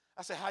with him.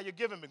 I said, how you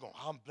giving me? Going,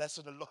 I'm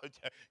blessing the Lord.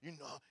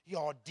 He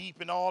all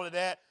deep in all of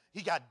that.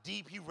 He got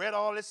deep. He read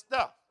all this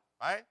stuff,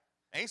 right?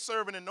 Ain't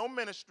serving in no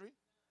ministry.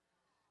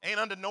 Ain't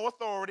under no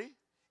authority.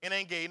 And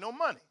ain't gave no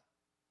money.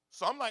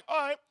 So I'm like,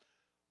 all right,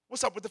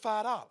 what's up with the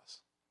 $5?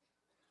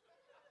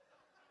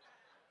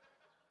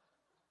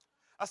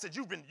 I said,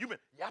 you've been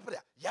yap it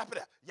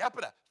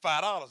up.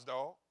 $5,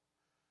 dog.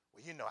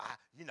 Well,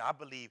 I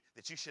believe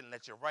that you shouldn't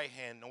let your right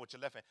hand know what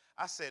your left hand.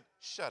 I said,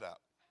 shut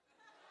up.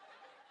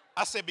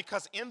 I said,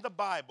 because in the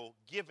Bible,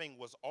 giving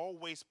was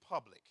always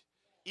public,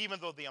 even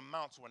though the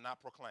amounts were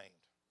not proclaimed.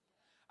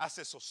 I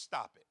said, so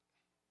stop it.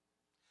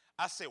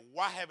 I said,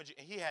 why haven't you?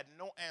 And he had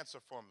no answer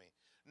for me.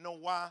 Know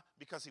why?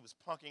 Because he was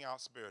punking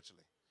out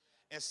spiritually.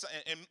 And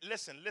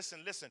listen.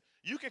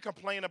 You can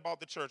complain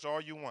about the church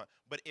all you want,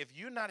 but if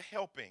you're not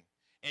helping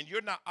and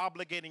you're not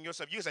obligating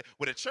yourself, you say,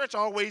 well, the church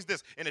always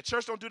this, and the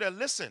church don't do that.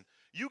 Listen,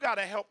 you got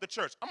to help the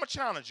church. I'm going to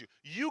challenge you.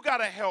 You got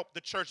to help the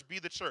church be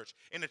the church.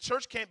 And the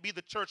church can't be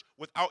the church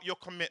without your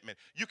commitment.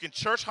 You can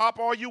church hop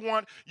all you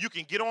want. You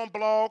can get on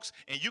blogs,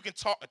 and you can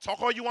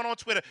talk all you want on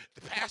Twitter.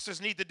 The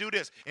pastors need to do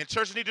this, and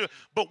churches need to do it.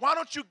 But why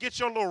don't you get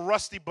your little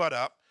rusty butt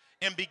up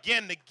and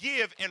begin to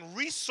give and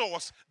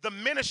resource the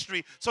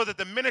ministry so that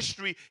the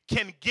ministry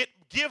can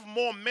give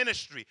more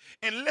ministry.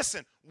 And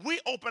listen,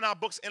 we open our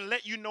books and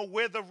let you know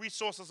where the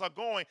resources are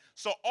going.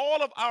 So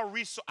all of our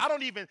resources, I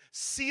don't even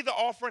see the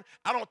offering.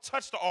 I don't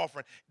touch the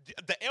offering.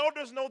 The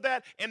elders know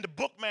that, and the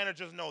book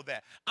managers know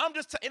that.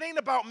 It ain't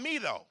about me,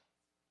 though.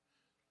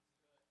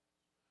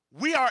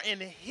 We are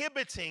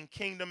inhibiting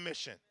kingdom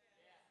mission.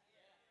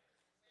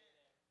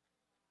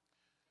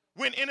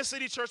 We're an inner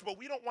city church, but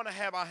we don't want to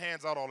have our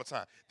hands out all the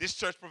time. This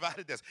church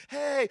provided this.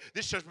 Hey,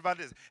 this church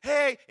provided this.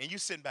 Hey, and you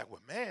sitting back, well,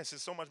 man,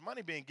 since so much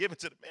money being given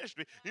to the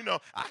ministry,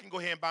 I can go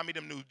ahead and buy me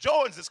them new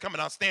Jordans that's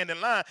coming out, stand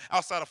in line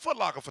outside of Foot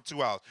Locker for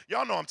 2 hours.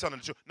 Y'all know I'm telling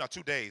the truth. No,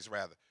 2 days,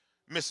 rather.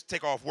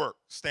 Take off work,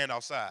 stand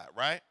outside,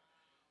 right?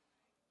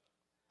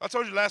 I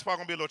told you the last part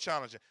going to be a little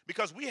challenging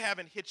because we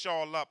haven't hit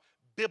y'all up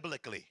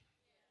biblically.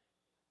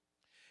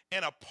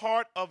 And a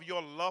part of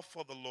your love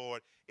for the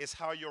Lord is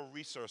how your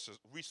resources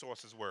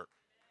work.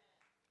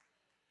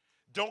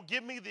 Don't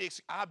give me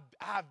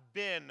I've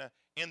been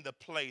in the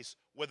place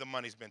where the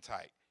money's been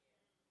tight.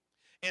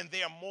 And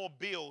there are more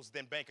bills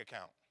than bank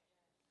account.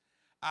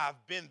 I've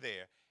been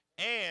there.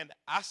 And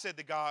I said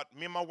to God,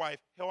 me and my wife,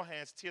 held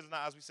hands, tears in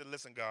our eyes. We said,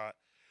 listen, God,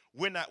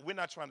 we're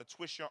not trying to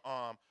twist your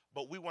arm,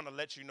 but we want to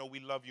let you know we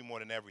love you more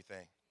than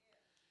everything.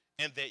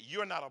 And that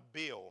you're not a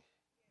bill,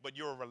 but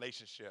you're a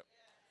relationship.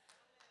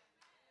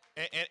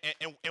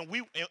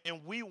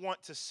 And we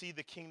want to see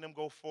the kingdom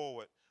go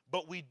forward.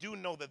 But we do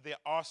know that there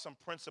are some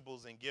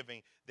principles in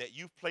giving that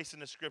you've placed in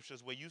the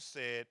scriptures where you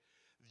said,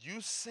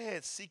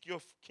 seek your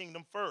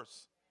kingdom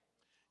first.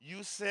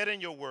 You said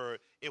in your word,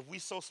 if we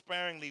sow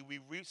sparingly,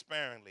 we reap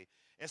sparingly.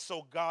 And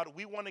so, God,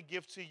 we want to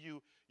give to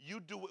you. You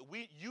do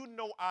it. You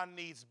know our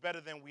needs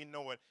better than we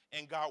know it.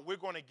 And, God, we're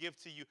going to give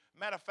to you.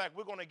 Matter of fact,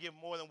 we're going to give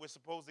more than we're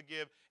supposed to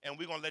give, and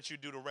we're going to let you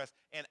do the rest.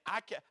 And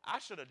I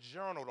should have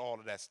journaled all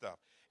of that stuff.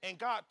 And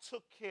God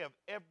took care of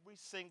every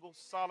single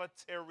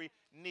solitary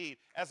need.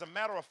 As a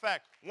matter of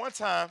fact, one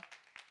time,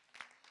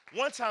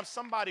 One time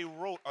somebody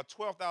wrote a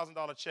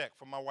 $12,000 check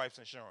for my wife's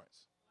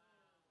insurance.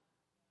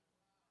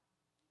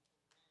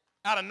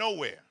 Out of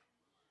nowhere.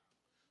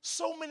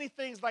 So many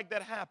things like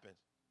that happen.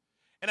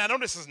 And I know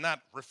this is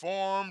not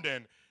reformed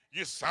and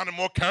you're sounding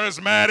more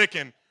charismatic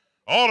and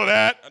all of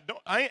that.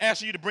 I ain't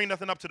asking you to bring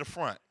nothing up to the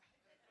front.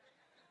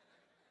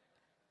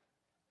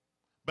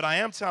 But I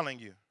am telling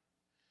you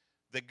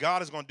that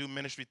God is going to do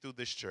ministry through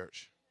this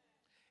church.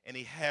 And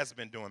he has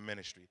been doing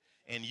ministry.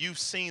 And you've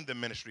seen the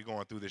ministry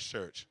going through this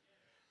church.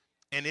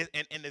 And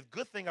the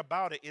good thing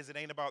about it is it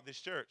ain't about this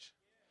church.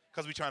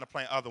 Because we're trying to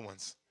plant other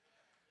ones.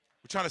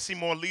 We're trying to see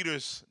more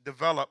leaders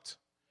developed.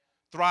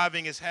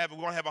 Thriving is having.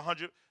 We're going to have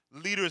 100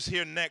 leaders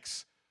here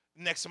next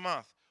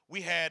month.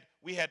 We had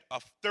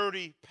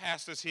 30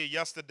 pastors here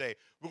yesterday.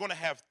 We're going to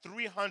have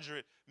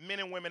 300 men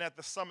and women at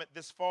the summit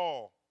this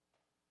fall.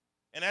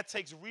 And that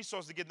takes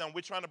resources to get done.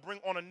 We're trying to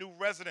bring on a new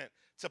resident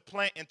to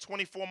plant in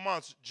 24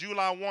 months.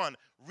 July 1,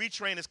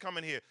 Retrain is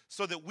coming here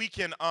so that we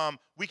can,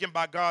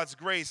 by God's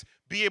grace,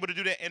 be able to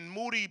do that. And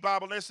Moody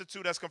Bible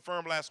Institute, that's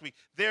confirmed last week,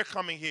 they're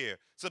coming here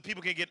so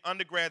people can get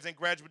undergrads and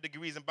graduate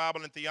degrees in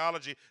Bible and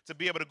theology to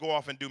be able to go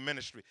off and do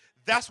ministry.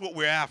 That's what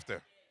we're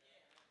after.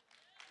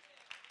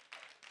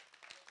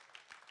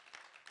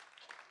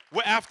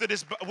 We're after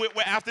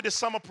this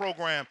summer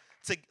program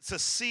to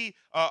see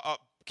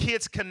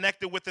kids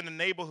connected within the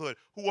neighborhood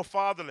who are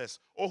fatherless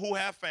or who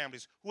have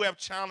families, who have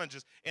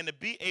challenges, and to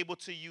be able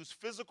to use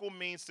physical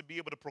means to be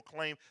able to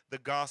proclaim the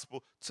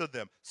gospel to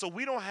them. So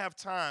we don't have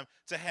time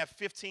to have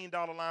 $15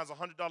 lines,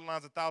 $100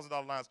 lines,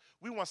 $1,000 lines.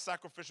 We want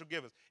sacrificial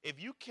givers.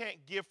 If you can't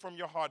give from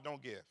your heart,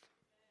 don't give.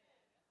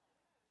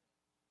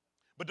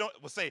 But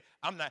say,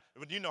 I'm not,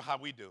 but you know how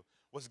we do.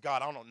 What's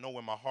God, I don't know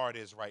where my heart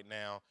is right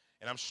now,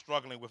 and I'm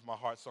struggling with my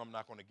heart, so I'm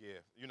not going to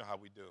give. You know how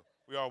we do.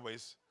 We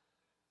always...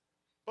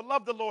 But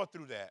love the Lord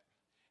through that.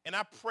 And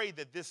I pray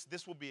that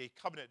this will be a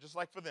covenant, just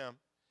like for them,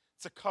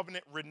 it's a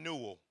covenant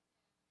renewal.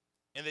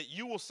 And that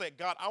you will say,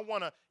 God, I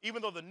want to,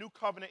 even though the new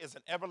covenant is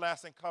an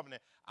everlasting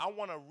covenant, I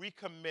want to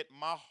recommit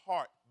my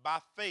heart by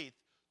faith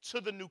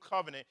to the new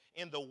covenant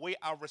in the way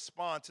I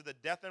respond to the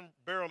death and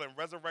burial and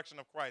resurrection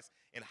of Christ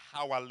and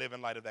how I live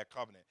in light of that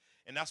covenant.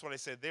 And that's what they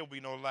said. There will be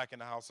no lack in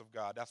the house of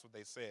God. That's what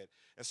they said.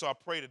 And so I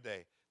pray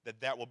today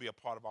that will be a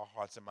part of our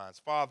hearts and minds.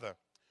 Father,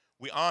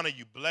 we honor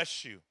you,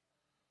 bless you,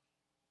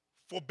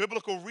 for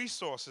biblical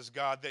resources,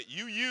 God, that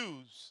you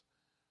use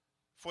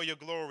for your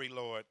glory,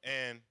 Lord.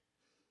 And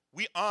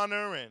we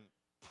honor and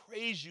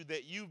praise you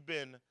that you've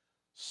been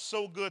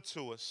so good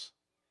to us.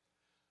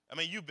 I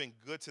mean, you've been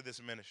good to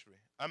this ministry.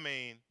 I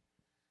mean,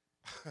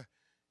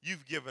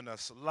 you've given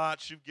us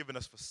lots. You've given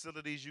us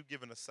facilities. You've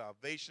given us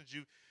salvations.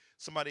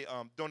 Somebody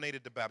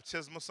donated the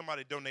baptismal.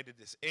 Somebody donated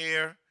this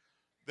air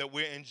that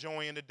we're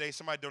enjoying today.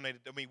 Somebody donated,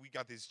 we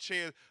got these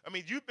chairs. I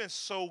mean, you've been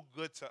so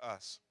good to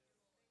us.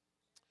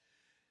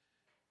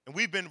 And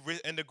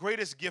and the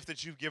greatest gift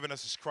that you've given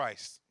us is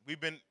Christ. We've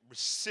been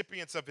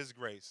recipients of his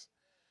grace.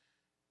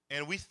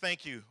 And we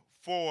thank you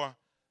for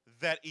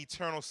that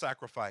eternal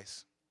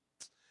sacrifice.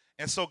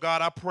 And so,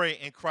 God, I pray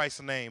in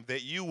Christ's name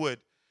that you would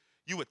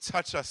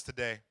touch us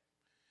today.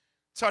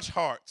 Touch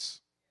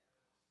hearts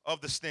of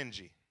the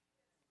stingy.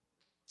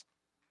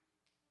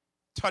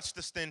 Touch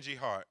the stingy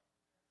heart.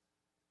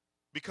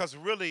 Because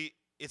really,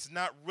 it's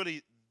not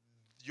really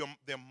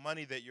their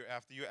money that you're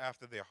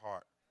after their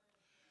heart.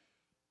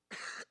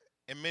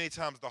 And many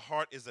times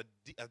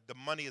the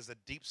money is a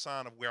deep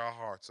sign of where our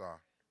hearts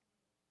are.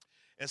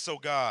 And so,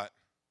 God,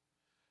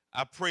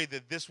 I pray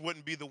that this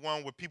wouldn't be the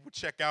one where people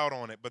check out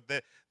on it, but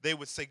that they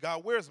would say,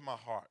 God, where's my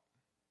heart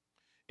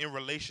in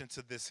relation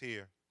to this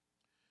here?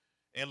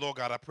 And Lord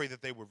God, I pray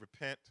that they would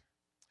repent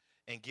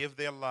and give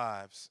their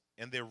lives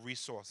and their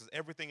resources,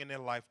 everything in their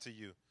life to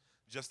you,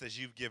 just as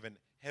you've given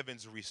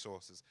heaven's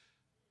resources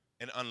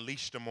and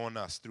unleashed them on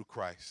us through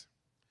Christ.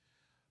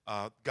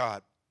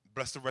 God,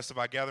 bless the rest of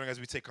our gathering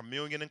as we take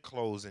communion and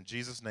close. In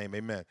Jesus' name,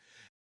 amen.